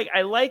 I feel like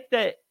I like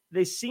that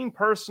they seem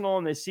personal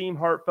and they seem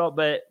heartfelt,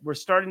 but we're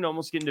starting to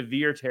almost get into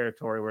Veer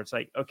territory where it's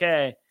like,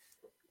 okay,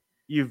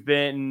 you've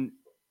been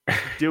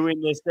doing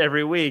this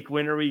every week.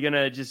 When are we going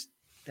to just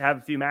have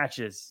a few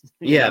matches?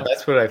 Yeah,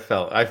 that's what I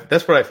felt.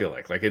 That's what I feel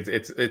like. Like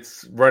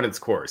it's run its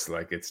course.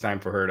 Like it's time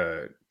for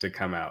her to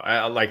come out.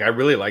 I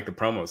really like the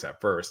promos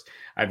at first.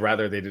 I'd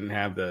rather they didn't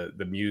have the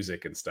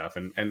music and stuff.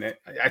 And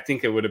I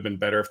think it would have been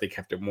better if they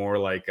kept it more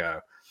like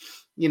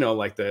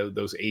like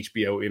those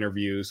HBO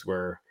interviews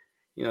where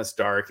it's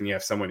dark and you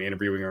have someone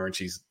interviewing her and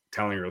she's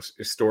telling her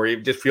a story.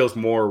 It just feels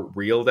more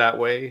real that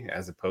way,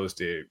 as opposed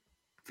to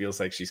feels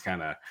like she's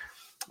kind of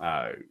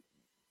not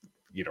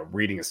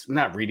reading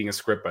a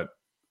script, but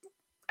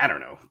I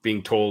don't know,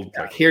 being told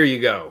like, here you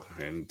go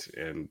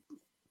and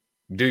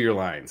do your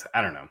lines.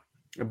 I don't know.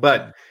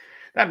 But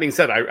that being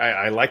said,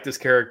 I like this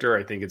character.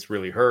 I think it's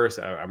really her.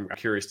 So I'm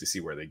curious to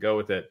see where they go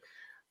with it.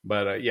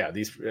 But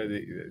these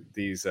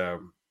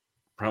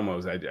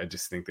promos, I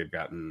just think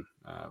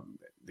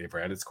they've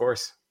ran its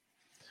course.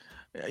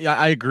 Yeah,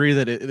 I agree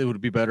that it would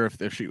be better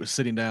if she was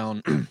sitting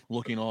down,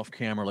 looking off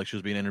camera like she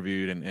was being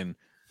interviewed, and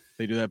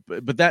they do that.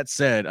 But that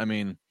said, I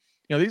mean,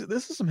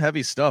 this is some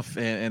heavy stuff,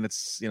 and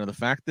it's the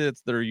fact that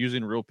they're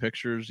using real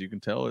pictures, you can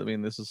tell. I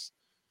mean, this is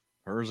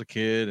her as a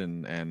kid,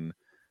 and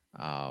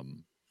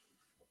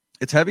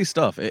it's heavy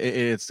stuff.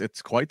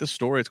 It's quite the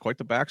story. It's quite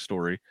the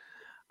backstory.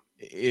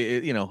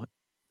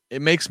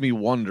 It makes me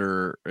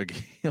wonder,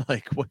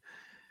 like, what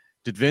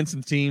did Vince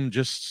and team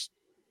just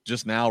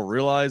now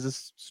realize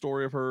this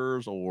story of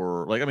hers,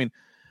 or like, I mean,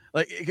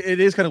 like it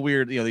is kind of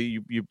weird.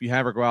 You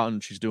have her go out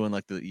and she's doing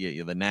like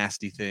the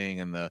nasty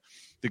thing and the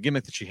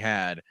gimmick that she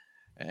had.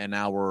 And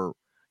now we're,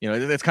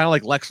 it's kind of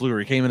like Lex Luger.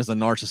 He came in as a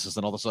narcissist,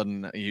 and all of a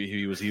sudden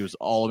he was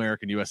All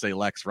American USA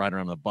Lex riding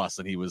around the bus,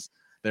 and he was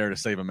there to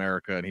save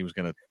America, and he was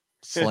going to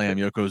slam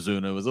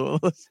Yokozuna.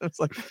 It was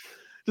like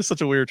just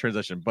such a weird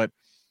transition. But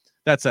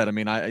that said, I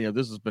mean,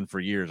 this has been for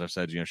years. I've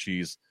said,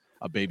 she's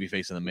a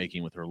babyface in the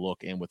making with her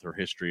look and with her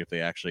history. If they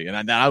actually,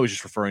 and I was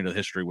just referring to the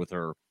history with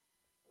her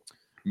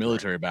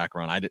military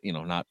background. I did,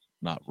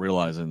 not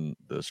realizing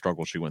the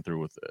struggle she went through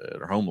with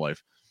her home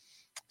life.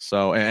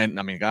 So, and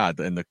I mean, God,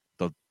 and the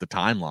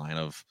timeline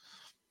of,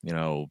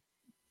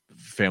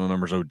 family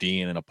members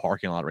ODing in a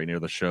parking lot right near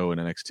the show in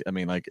NXT. I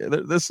mean, like,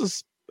 this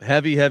is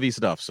heavy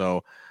stuff.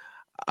 So,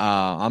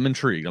 I'm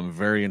intrigued. I'm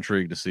very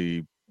intrigued to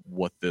see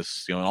what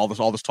this,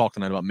 all this talk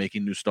tonight about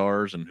making new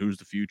stars and who's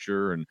the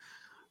future, and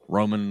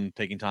Roman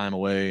taking time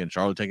away and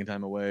Charlotte taking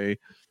time away.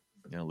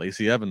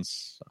 Lacey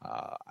Evans,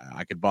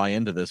 I could buy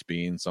into this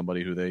being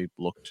somebody who they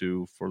look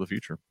to for the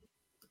future.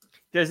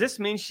 Does this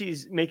mean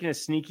she's making a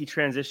sneaky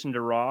transition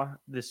to Raw,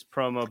 this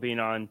promo being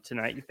on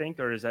tonight, you think?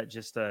 Or is that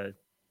just a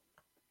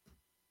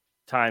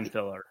time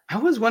filler? I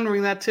was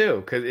wondering that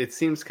too, because it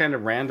seems kind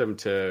of random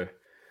to...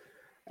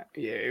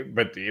 Yeah,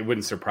 but it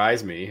wouldn't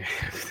surprise me,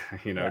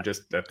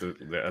 just at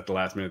the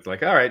last minute, it's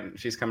like, all right,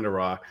 she's coming to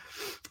Raw.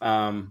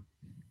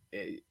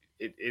 It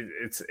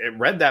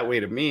read that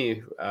way to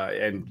me,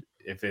 and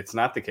if it's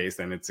not the case,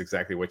 then it's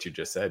exactly what you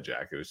just said,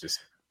 Jack. It was just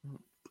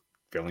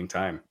filling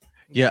time.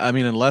 Yeah, I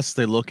mean, unless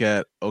they look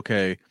at,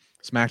 okay,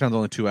 SmackDown's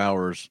only 2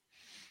 hours.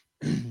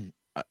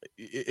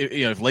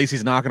 If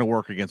Lacey's not going to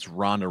work against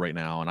Ronda right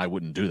now, and I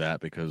wouldn't do that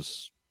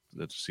because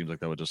that just seems like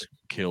that would just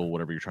kill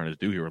whatever you're trying to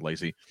do here with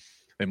Lacey.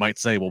 They might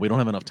say, well, we don't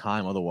have enough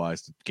time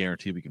otherwise to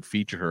guarantee we can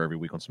feature her every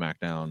week on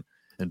SmackDown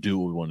and do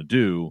what we want to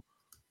do.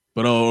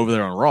 But over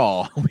there on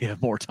Raw, we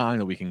have more time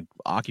that we can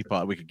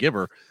occupy, we could give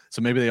her.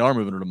 So maybe they are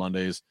moving her to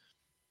Mondays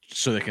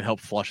so they can help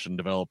flush and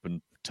develop and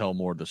tell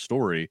more of the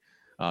story.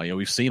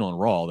 We've seen on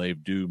Raw, they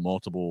do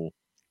multiple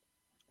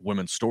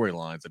women's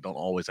storylines that don't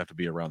always have to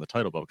be around the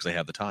title belt because they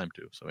have the time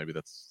to. So maybe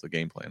that's the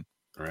game plan.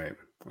 Right.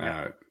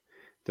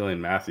 Dylan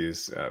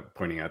Matthews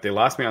pointing out, they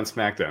lost me on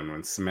SmackDown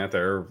when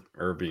Samantha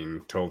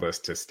Irving told us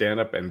to stand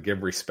up and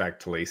give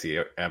respect to Lacey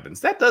Evans.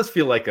 That does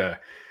feel like a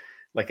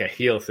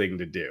heel thing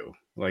to do.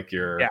 Like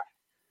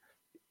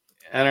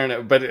I don't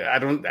know, but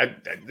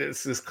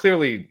this is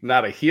clearly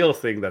not a heel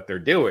thing that they're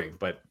doing,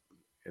 but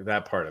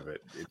that part of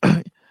it.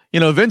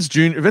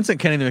 Vincent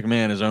Kennedy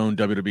McMahon has owned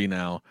WWE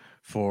now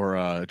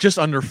for just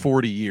under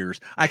 40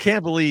 years. I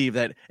can't believe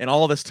that in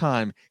all this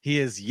time, he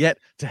has yet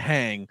to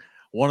hang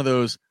one of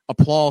those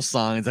applause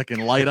signs that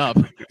can light up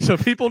so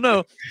people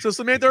know. So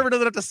Samantha Irvin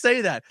doesn't have to say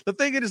that. The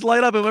thing can just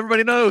light up and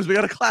everybody knows we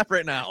got to clap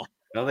right now.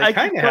 Well, they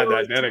kind of had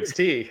that in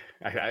NXT.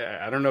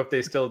 I don't know if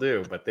they still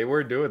do, but they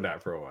were doing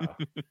that for a while.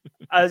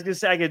 I was gonna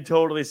say I could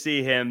totally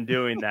see him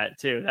doing that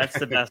too. That's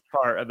the best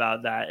part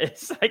about that.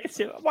 It's like,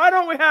 why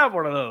don't we have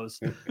one of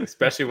those?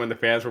 Especially when the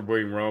fans were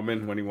booing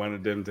Roman when he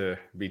wanted them to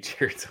be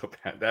cheered so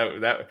bad.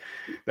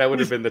 That would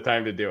have been the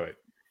time to do it.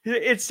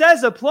 It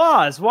says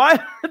applause.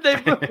 Why are they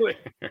booing?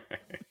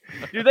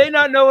 Do they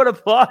not know what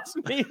applause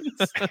means?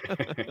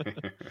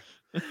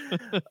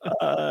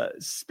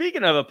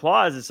 Speaking of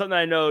applause, it's something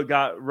I know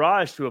got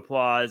Raj to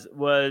applause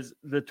was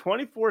the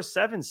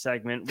 24/7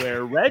 segment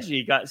where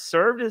Reggie got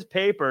served his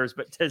papers,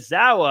 but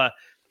Tozawa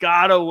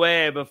got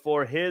away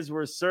before his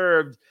were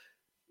served.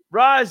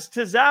 Raj,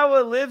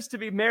 Tozawa lives to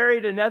be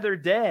married another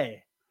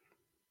day.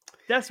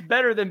 That's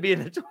better than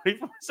being the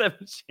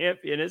 24/7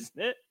 champion, isn't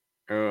it?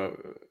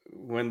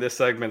 When this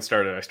segment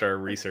started, I started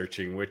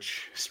researching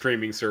which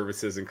streaming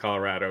services in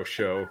Colorado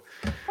show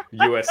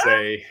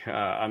USA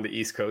on the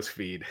East Coast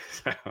feed.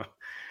 So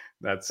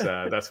that's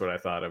what I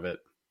thought of it.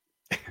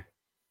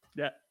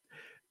 Yeah,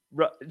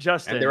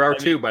 Justin. And there are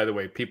two, by the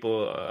way,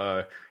 people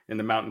in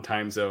the Mountain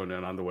Time Zone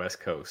and on the West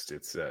Coast.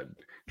 It's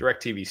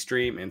DirecTV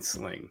Stream and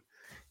Sling.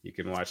 You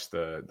can watch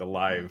the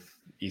live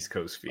East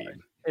Coast feed.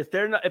 If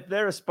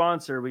they're a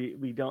sponsor,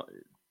 we don't.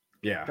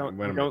 Yeah,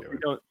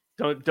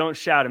 Don't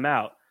shout him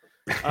out.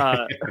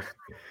 What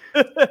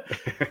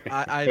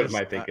am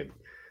I thinking?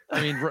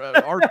 I mean,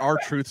 our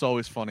truth's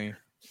always funny.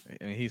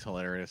 I mean, he's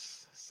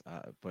hilarious,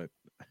 but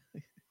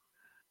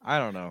I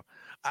don't know.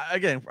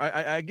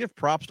 I give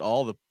props to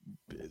all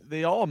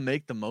they all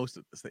make the most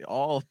of this. They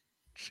all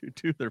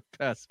do their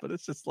best, but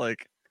it's just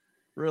like,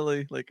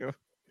 really, like,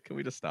 can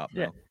we just stop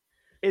now?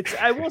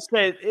 I will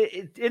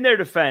say, in their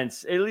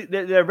defense,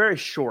 they're very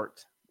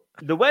short.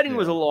 The wedding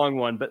was a long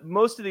one, but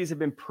most of these have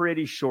been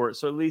pretty short.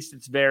 So at least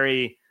it's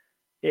they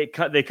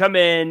come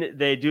in,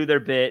 they do their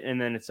bit, and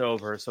then it's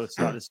over. So it's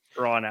not this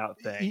drawn out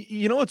thing.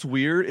 You know what's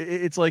weird?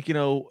 It's like,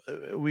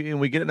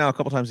 we get it now a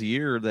couple times a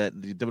year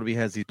that the WWE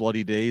has these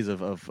bloody days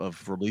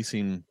of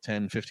releasing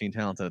 10, 15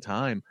 talents at a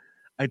time.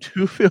 I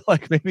do feel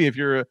like maybe if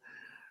you're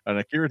an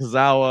Akira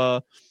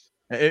Tozawa,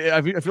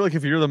 I feel like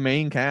if you're the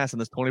main cast in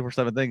this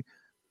 24/7 thing,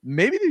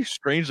 maybe they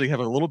strangely have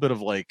a little bit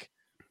of like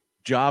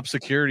job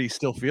security,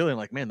 still feeling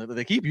like, man,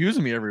 they keep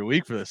using me every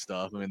week for this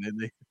stuff. I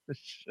mean,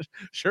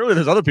 surely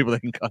there's other people they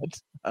can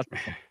cut.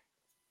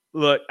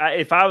 Look,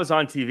 if I was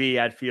on TV,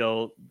 I'd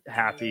feel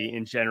happy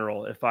in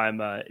general if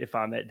I'm at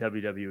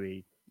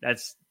WWE.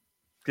 That's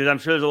because I'm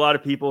sure there's a lot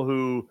of people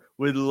who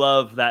would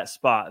love that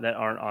spot that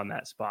aren't on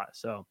that spot.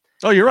 So,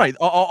 you're right.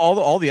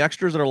 All the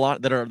extras that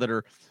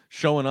are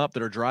showing up,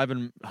 that are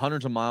driving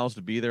hundreds of miles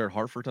to be there at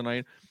Hartford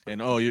tonight, and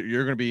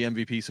you're going to be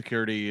MVP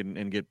security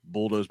and get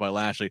bulldozed by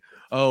Lashley.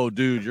 Oh,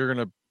 dude, you're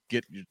going to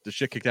get the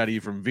shit kicked out of you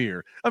from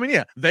Veer. I mean,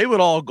 yeah, they would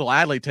all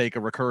gladly take a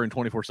recurring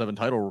 24/7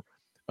 title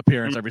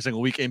appearance every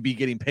single week and be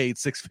getting paid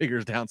six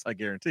figures downside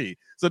guarantee.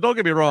 So don't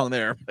get me wrong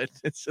there, but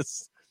it's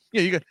just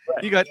you got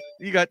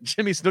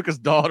Jimmy Snuka's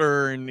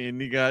daughter and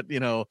you got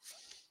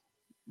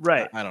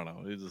right. I don't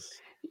know. It's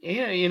just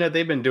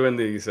they've been doing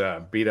these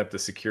beat up the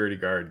security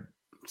guard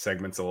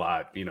segments a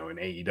lot, in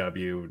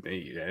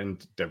AEW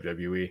and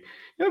WWE. It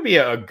would be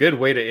a good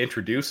way to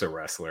introduce a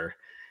wrestler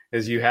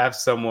is you have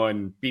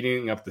someone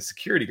beating up the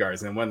security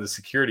guards, and one of the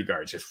security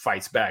guards just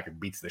fights back and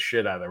beats the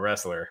shit out of the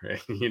wrestler, and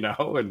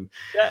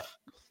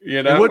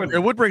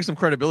it would bring some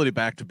credibility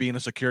back to being a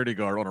security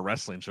guard on a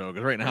wrestling show,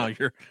 because right now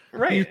you're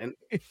right.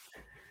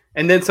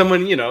 And then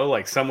someone,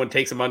 like someone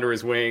takes him under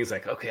his wings,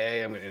 like,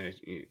 okay, I'm going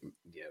to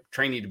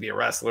train you to be a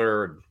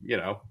wrestler,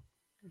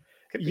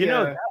 could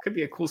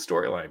be a cool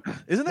storyline.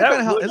 Isn't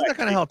that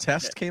kind of how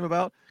Test came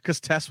about? Because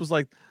Test was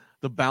like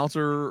the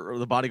bouncer or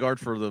the bodyguard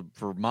for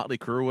Motley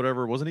Crue or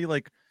whatever. Wasn't he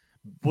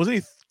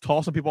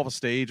tossing people off a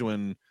stage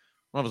when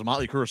it was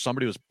Motley Crue or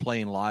somebody was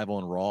playing live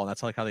on Raw, and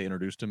that's like how they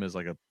introduced him as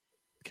like a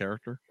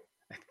character?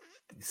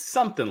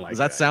 Something like that. Does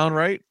that sound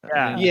right?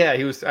 Yeah. Yeah,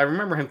 he was. I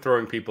remember him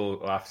throwing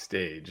people off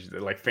stage,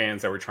 like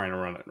fans that were trying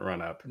to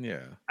run up. Yeah.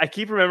 I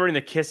keep remembering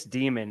the Kiss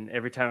Demon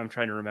every time I'm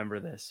trying to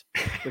remember this.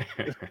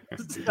 That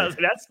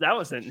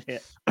wasn't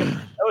it.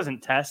 That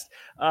wasn't Test.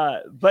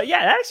 But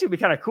yeah, that actually would be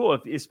kind of cool,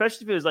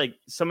 especially if it was like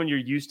someone you're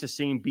used to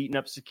seeing beating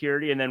up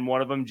security, and then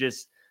one of them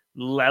just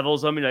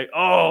levels them, and you're like,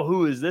 oh,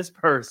 who is this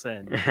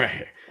person?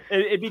 Right.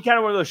 It'd be kind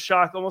of one of those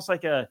shock, almost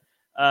like a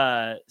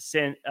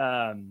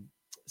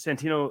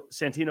Santino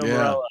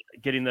Marella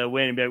getting the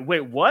win and be like,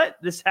 wait, what?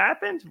 This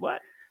happened? What?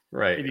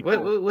 Right.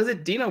 Cool. Was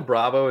it Dino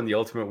Bravo and the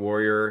Ultimate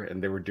Warrior,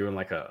 and they were doing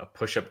like a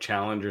push-up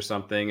challenge or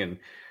something, and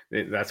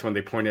that's when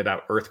they pointed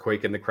out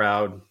Earthquake in the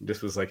crowd.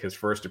 This was like his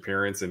first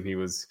appearance, and he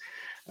was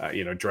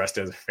dressed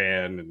as a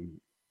fan,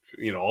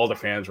 and all the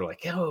fans were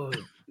like, yo,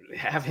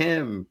 have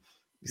him.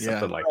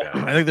 Something like that.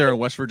 I think they're in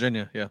West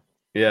Virginia.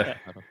 Yeah.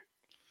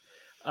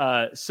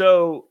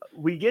 So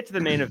we get to the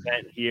main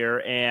event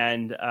here,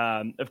 and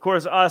of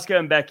course, Asuka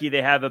and Becky,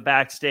 they have a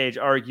backstage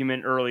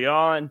argument earlier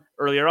on,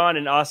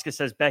 and Asuka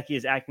says Becky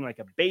is acting like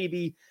a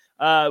baby.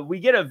 We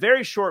get a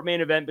very short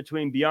main event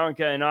between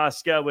Bianca and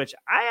Asuka, which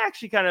I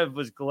actually kind of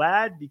was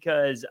glad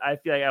because I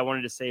feel like I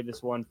wanted to save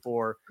this one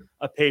for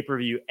a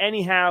pay-per-view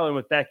anyhow. And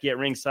with Becky at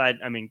ringside,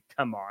 I mean,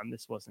 come on,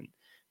 this wasn't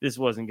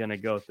going to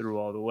go through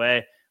all the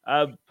way.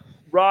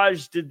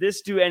 Raj, did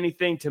this do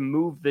anything to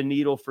move the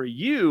needle for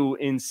you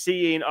in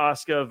seeing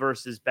Asuka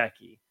versus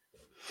Becky?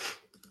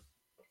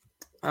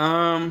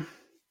 Again,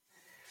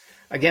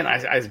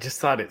 I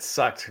just thought it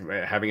sucked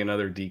having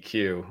another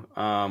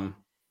DQ.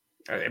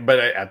 But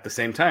at the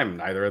same time,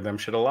 neither of them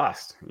should have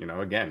lost.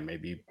 Again,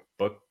 maybe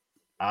book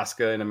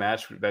Asuka in a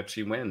match that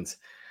she wins.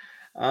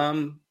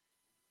 I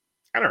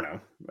don't know.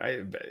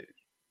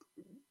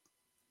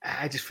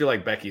 I just feel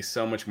like Becky's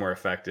so much more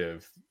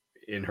effective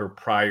in her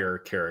prior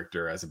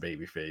character as a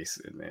babyface,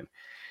 and then,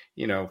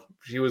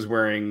 she was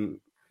wearing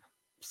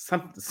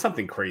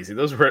something crazy.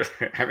 Those were,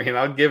 I mean,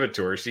 I'll give it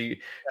to her. She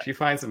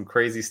finds some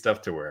crazy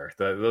stuff to wear.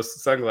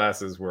 Those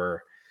sunglasses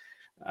were.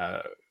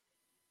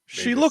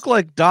 She looked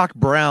like Doc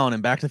Brown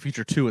in Back to the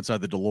Future 2 inside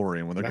the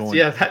DeLorean when they're going.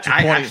 Yeah,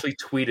 I actually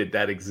tweeted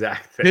that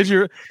exact thing. Did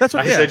you? That's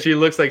what I said. She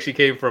looks like she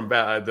came from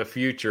the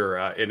future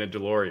in a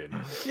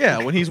DeLorean. Yeah,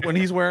 when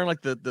he's wearing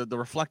like the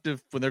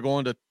reflective when they're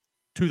going to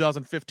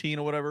 2015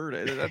 or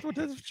whatever. That's what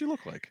she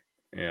looked like.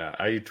 Yeah,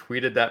 I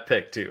tweeted that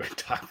pic too.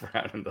 Doc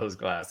Brown in those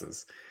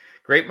glasses.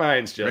 Great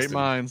minds, Justin. Great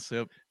minds.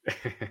 Yep.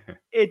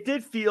 It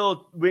did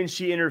feel when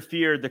she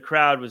interfered, the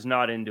crowd was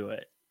not into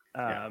it.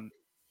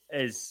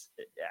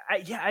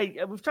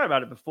 We've talked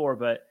about it before,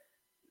 but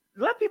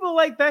let people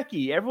like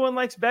Becky. Everyone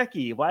likes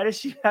Becky. Why does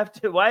she have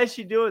to? Why is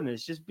she doing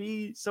this? Just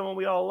be someone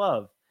we all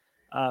love.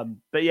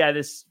 But yeah,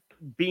 this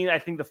being, I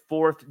think, the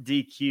fourth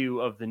DQ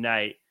of the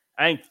night.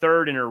 I think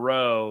third in a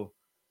row.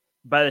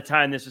 By the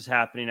time this was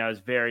happening, I was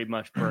very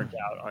much burnt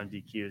out on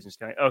DQs.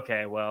 Just going,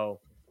 okay, well,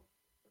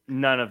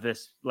 none of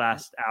this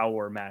last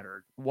hour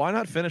mattered. Why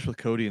not finish with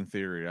Cody in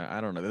theory?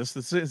 I don't know. This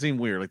seemed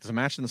weird. Like there's a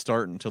match in the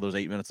start until there's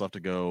 8 minutes left to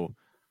go.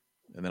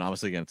 And then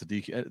obviously again, it's a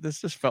DQ.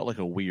 This just felt like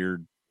a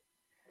weird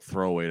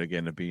throwaway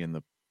again to be in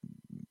the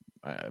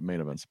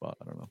main event spot.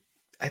 I don't know.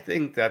 I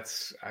think I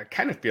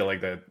kind of feel like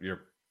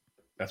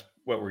that's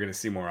what we're going to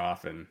see more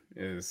often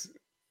is,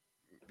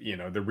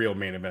 the real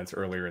main events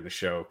earlier in the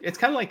show. It's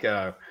kind of like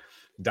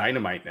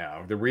Dynamite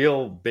now. The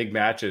real big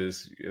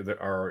matches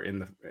are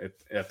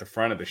at the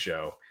front of the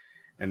show.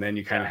 And then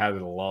you kind of have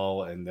the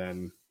lull and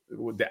then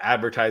the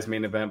advertised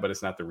main event, but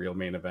it's not the real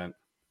main event.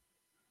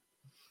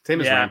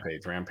 Same as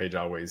Rampage. Rampage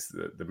always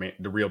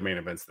the real main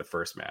event's the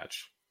first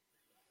match.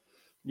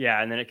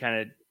 Yeah, and then it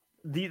kind of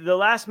the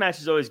last match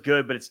is always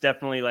good, but it's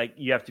definitely like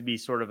you have to be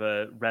sort of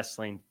a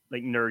wrestling,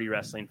 like nerdy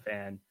wrestling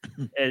fan,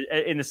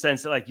 in the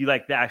sense that like you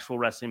like the actual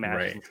wrestling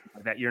matches, right?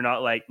 Like that you're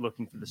not like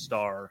looking for the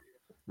star,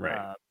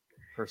 right?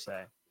 Per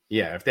se.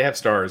 Yeah, if they have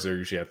stars, they're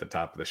usually at the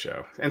top of the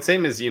show. And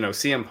same as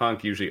CM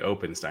Punk usually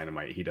opens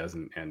Dynamite; he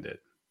doesn't end it.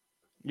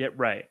 Yeah,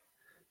 right.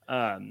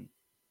 I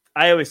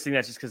always think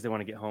that's just because they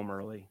want to get home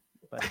early.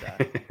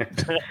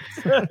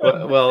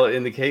 But, well,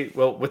 in the case,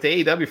 with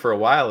the AEW for a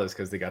while is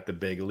because they got the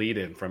big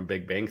lead-in from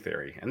Big Bang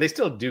Theory, and they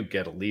still do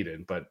get a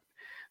lead-in, but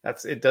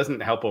it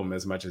doesn't help them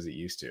as much as it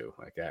used to.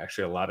 Like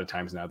actually, a lot of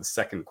times now, the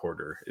second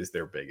quarter is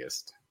their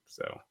biggest.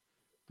 So,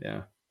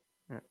 yeah.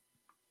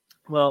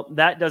 Well,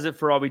 that does it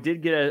for all. We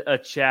did get a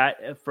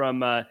chat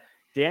from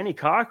Danny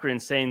Cochran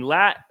saying,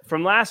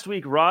 from last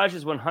week, Raj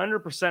is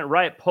 100%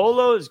 right.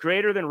 Polo is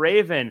greater than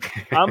Raven.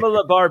 I'm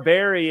a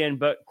barbarian,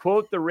 but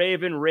quote the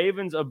Raven,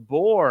 Raven's a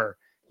bore.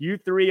 You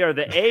three are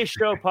the A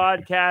Show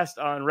podcast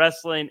on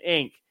Wrestling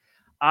Inc.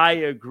 I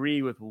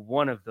agree with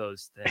one of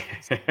those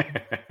things.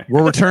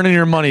 We're returning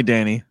your money,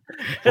 Danny.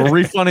 We're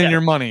refunding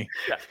your money.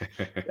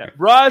 Yeah.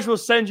 Raj will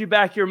send you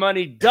back your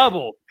money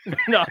double.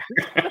 No.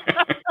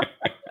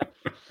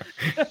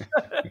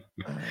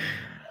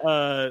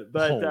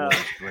 But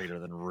greater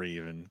than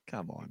Raven.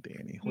 Come on,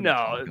 Danny.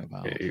 Raven.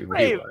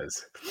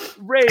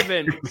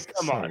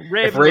 Come on,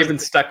 Raven. If Raven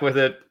stuck with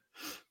it,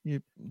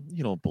 you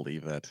don't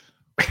believe that.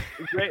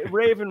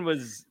 Raven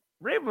was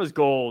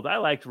gold. I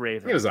liked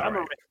Raven. He was all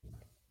right.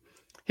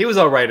 He was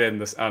all right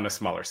on a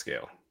smaller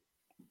scale.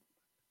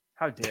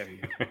 How dare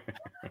you?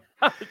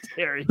 How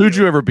dare you? Who'd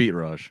you ever beat,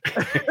 Raj?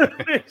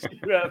 Who'd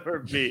you ever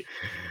beat?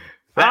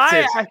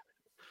 That's it.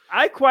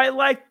 I quite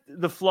liked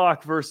the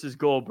Flock versus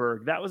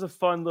Goldberg. That was a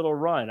fun little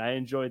run. I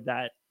enjoyed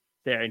that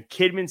there. And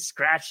Kidman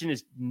scratching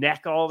his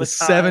neck all the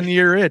time.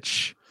 7-year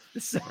itch.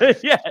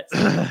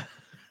 Yes.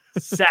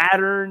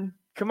 Saturn.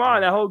 Come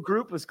on, that whole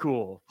group was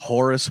cool.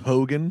 Horace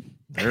Hogan.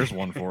 There's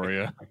one for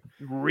you.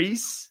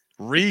 Reese.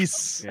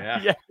 Yeah.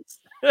 Yes.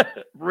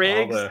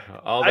 Riggs.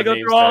 All the I go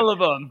through all of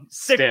them.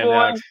 Sick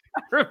Boy.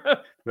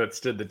 That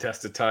stood the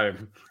test of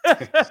time.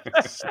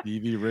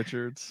 Stevie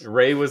Richards.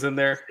 Ray was in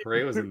there.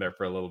 Ray was in there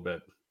for a little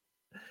bit.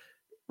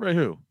 Ray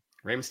who?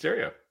 Rey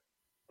Mysterio.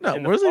 No,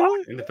 where's he?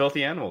 In the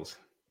Filthy Animals.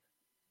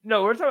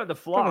 No, we're talking about the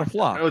flock.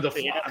 Oh, the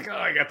flock. Oh,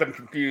 I got them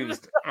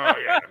confused. Oh,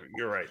 yeah,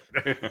 you're right.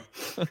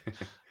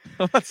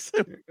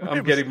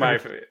 I'm getting my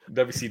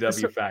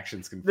WCW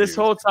factions confused. This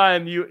whole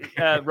time,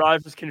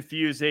 Raj was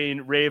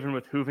confusing Raven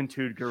with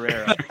Juventud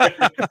Guerrero.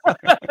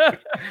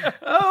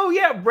 Oh,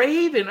 yeah,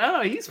 Raven.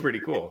 Oh, he's pretty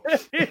cool.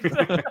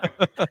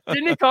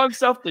 Didn't he call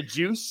himself the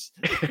Juice?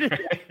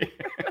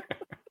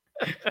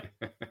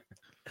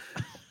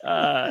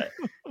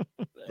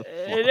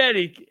 In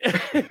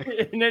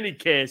any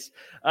case,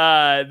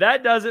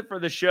 that does it for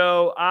the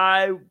show.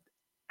 I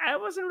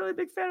wasn't really a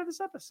big fan of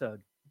this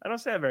episode. I don't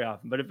say that very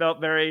often, but it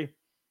felt very,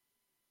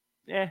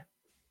 I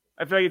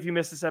feel like if you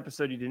missed this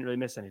episode, you didn't really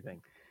miss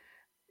anything.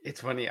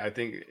 It's funny. I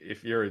think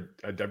if you're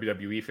a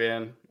WWE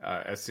fan,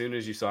 as soon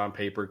as you saw on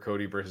paper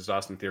Cody versus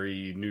Austin Theory,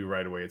 you knew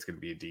right away it's going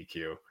to be a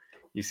DQ.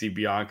 You see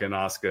Bianca and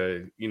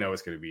Asuka, you know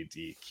it's going to be a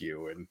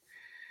DQ, and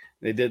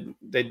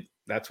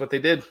that's what they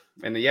did.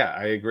 And yeah,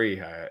 I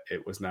agree.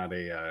 It was not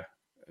a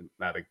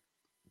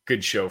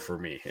good show for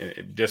me,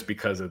 just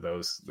because of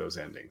those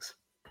endings.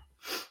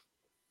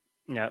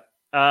 Yeah.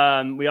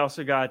 We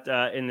also got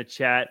in the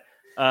chat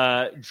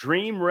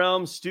Dream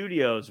Realm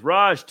Studios.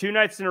 Raj, 2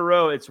 nights in a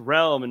row, it's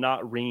Realm and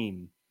not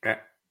Ream.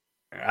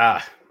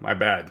 My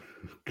bad.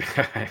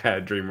 I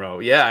had Dream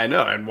Realm. Yeah, I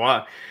know. And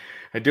why?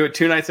 I do it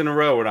 2 nights in a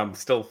row when I'm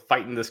still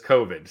fighting this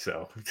COVID.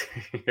 So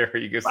here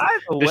you go.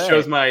 This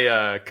shows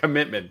my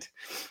commitment.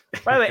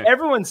 By the way,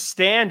 everyone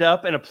stand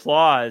up and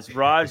applause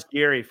Raj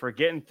Giri for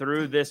getting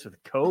through this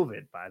with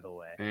COVID, by the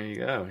way. There you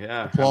go.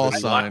 Yeah.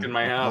 Applause sign. Locked in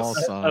my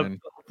house.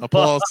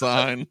 Applause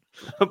sign.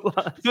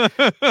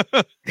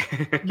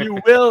 You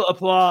will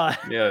applaud.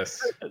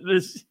 Yes.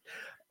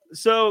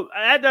 So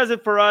that does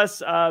it for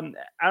us. I don't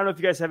know if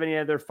you guys have any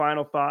other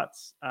final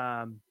thoughts.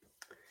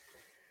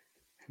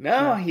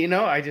 No,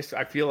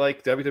 I feel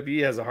like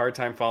WWE has a hard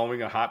time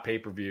following a hot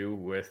pay-per-view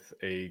with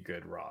a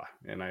good Raw,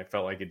 and I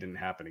felt like it didn't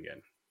happen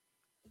again.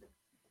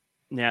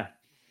 Yeah,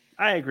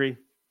 I agree.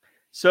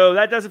 So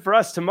that does it for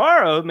us.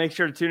 Tomorrow, make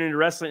sure to tune into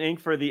Wrestling Inc.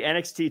 for the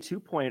NXT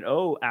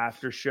 2.0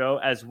 after show,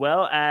 as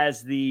well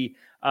as the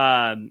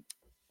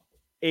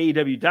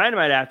AEW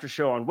Dynamite after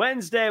show on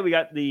Wednesday. We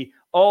got the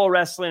All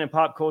Wrestling and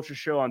Pop Culture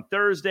show on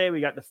Thursday.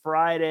 We got the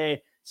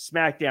Friday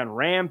SmackDown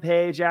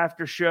Rampage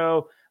after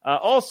show.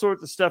 All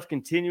sorts of stuff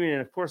continuing.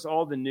 And, of course,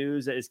 all the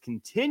news that is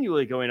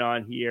continually going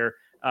on here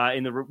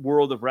in the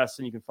world of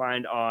wrestling you can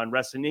find on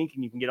Wrestling Inc.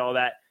 And you can get all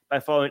that by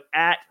following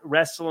at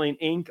Wrestling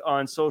Inc.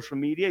 on social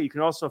media. You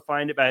can also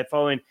find it by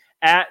following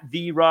at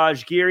The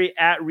Raj Giri,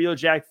 at Real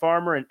Jack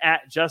Farmer, and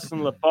at Justin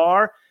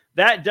LaBar.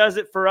 That does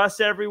it for us,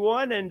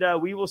 everyone.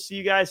 And we will see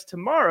you guys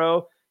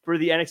tomorrow for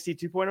the NXT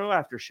 2.0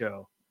 after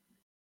show.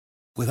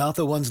 Without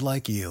the ones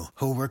like you,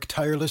 who work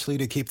tirelessly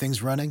to keep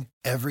things running,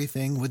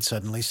 everything would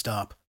suddenly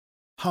stop.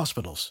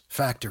 Hospitals,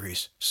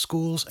 factories,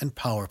 schools, and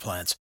power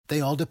plants, they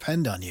all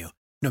depend on you.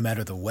 No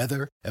matter the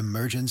weather,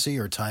 emergency,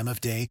 or time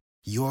of day,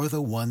 you're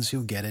the ones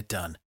who get it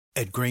done.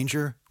 At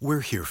Grainger,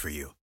 we're here for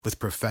you with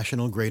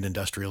professional-grade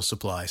industrial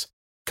supplies.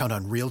 Count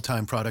on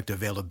real-time product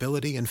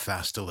availability and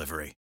fast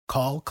delivery.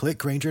 Call, click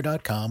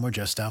Grainger.com, or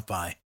just stop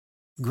by.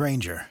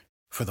 Grainger,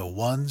 for the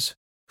ones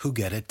who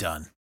get it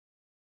done.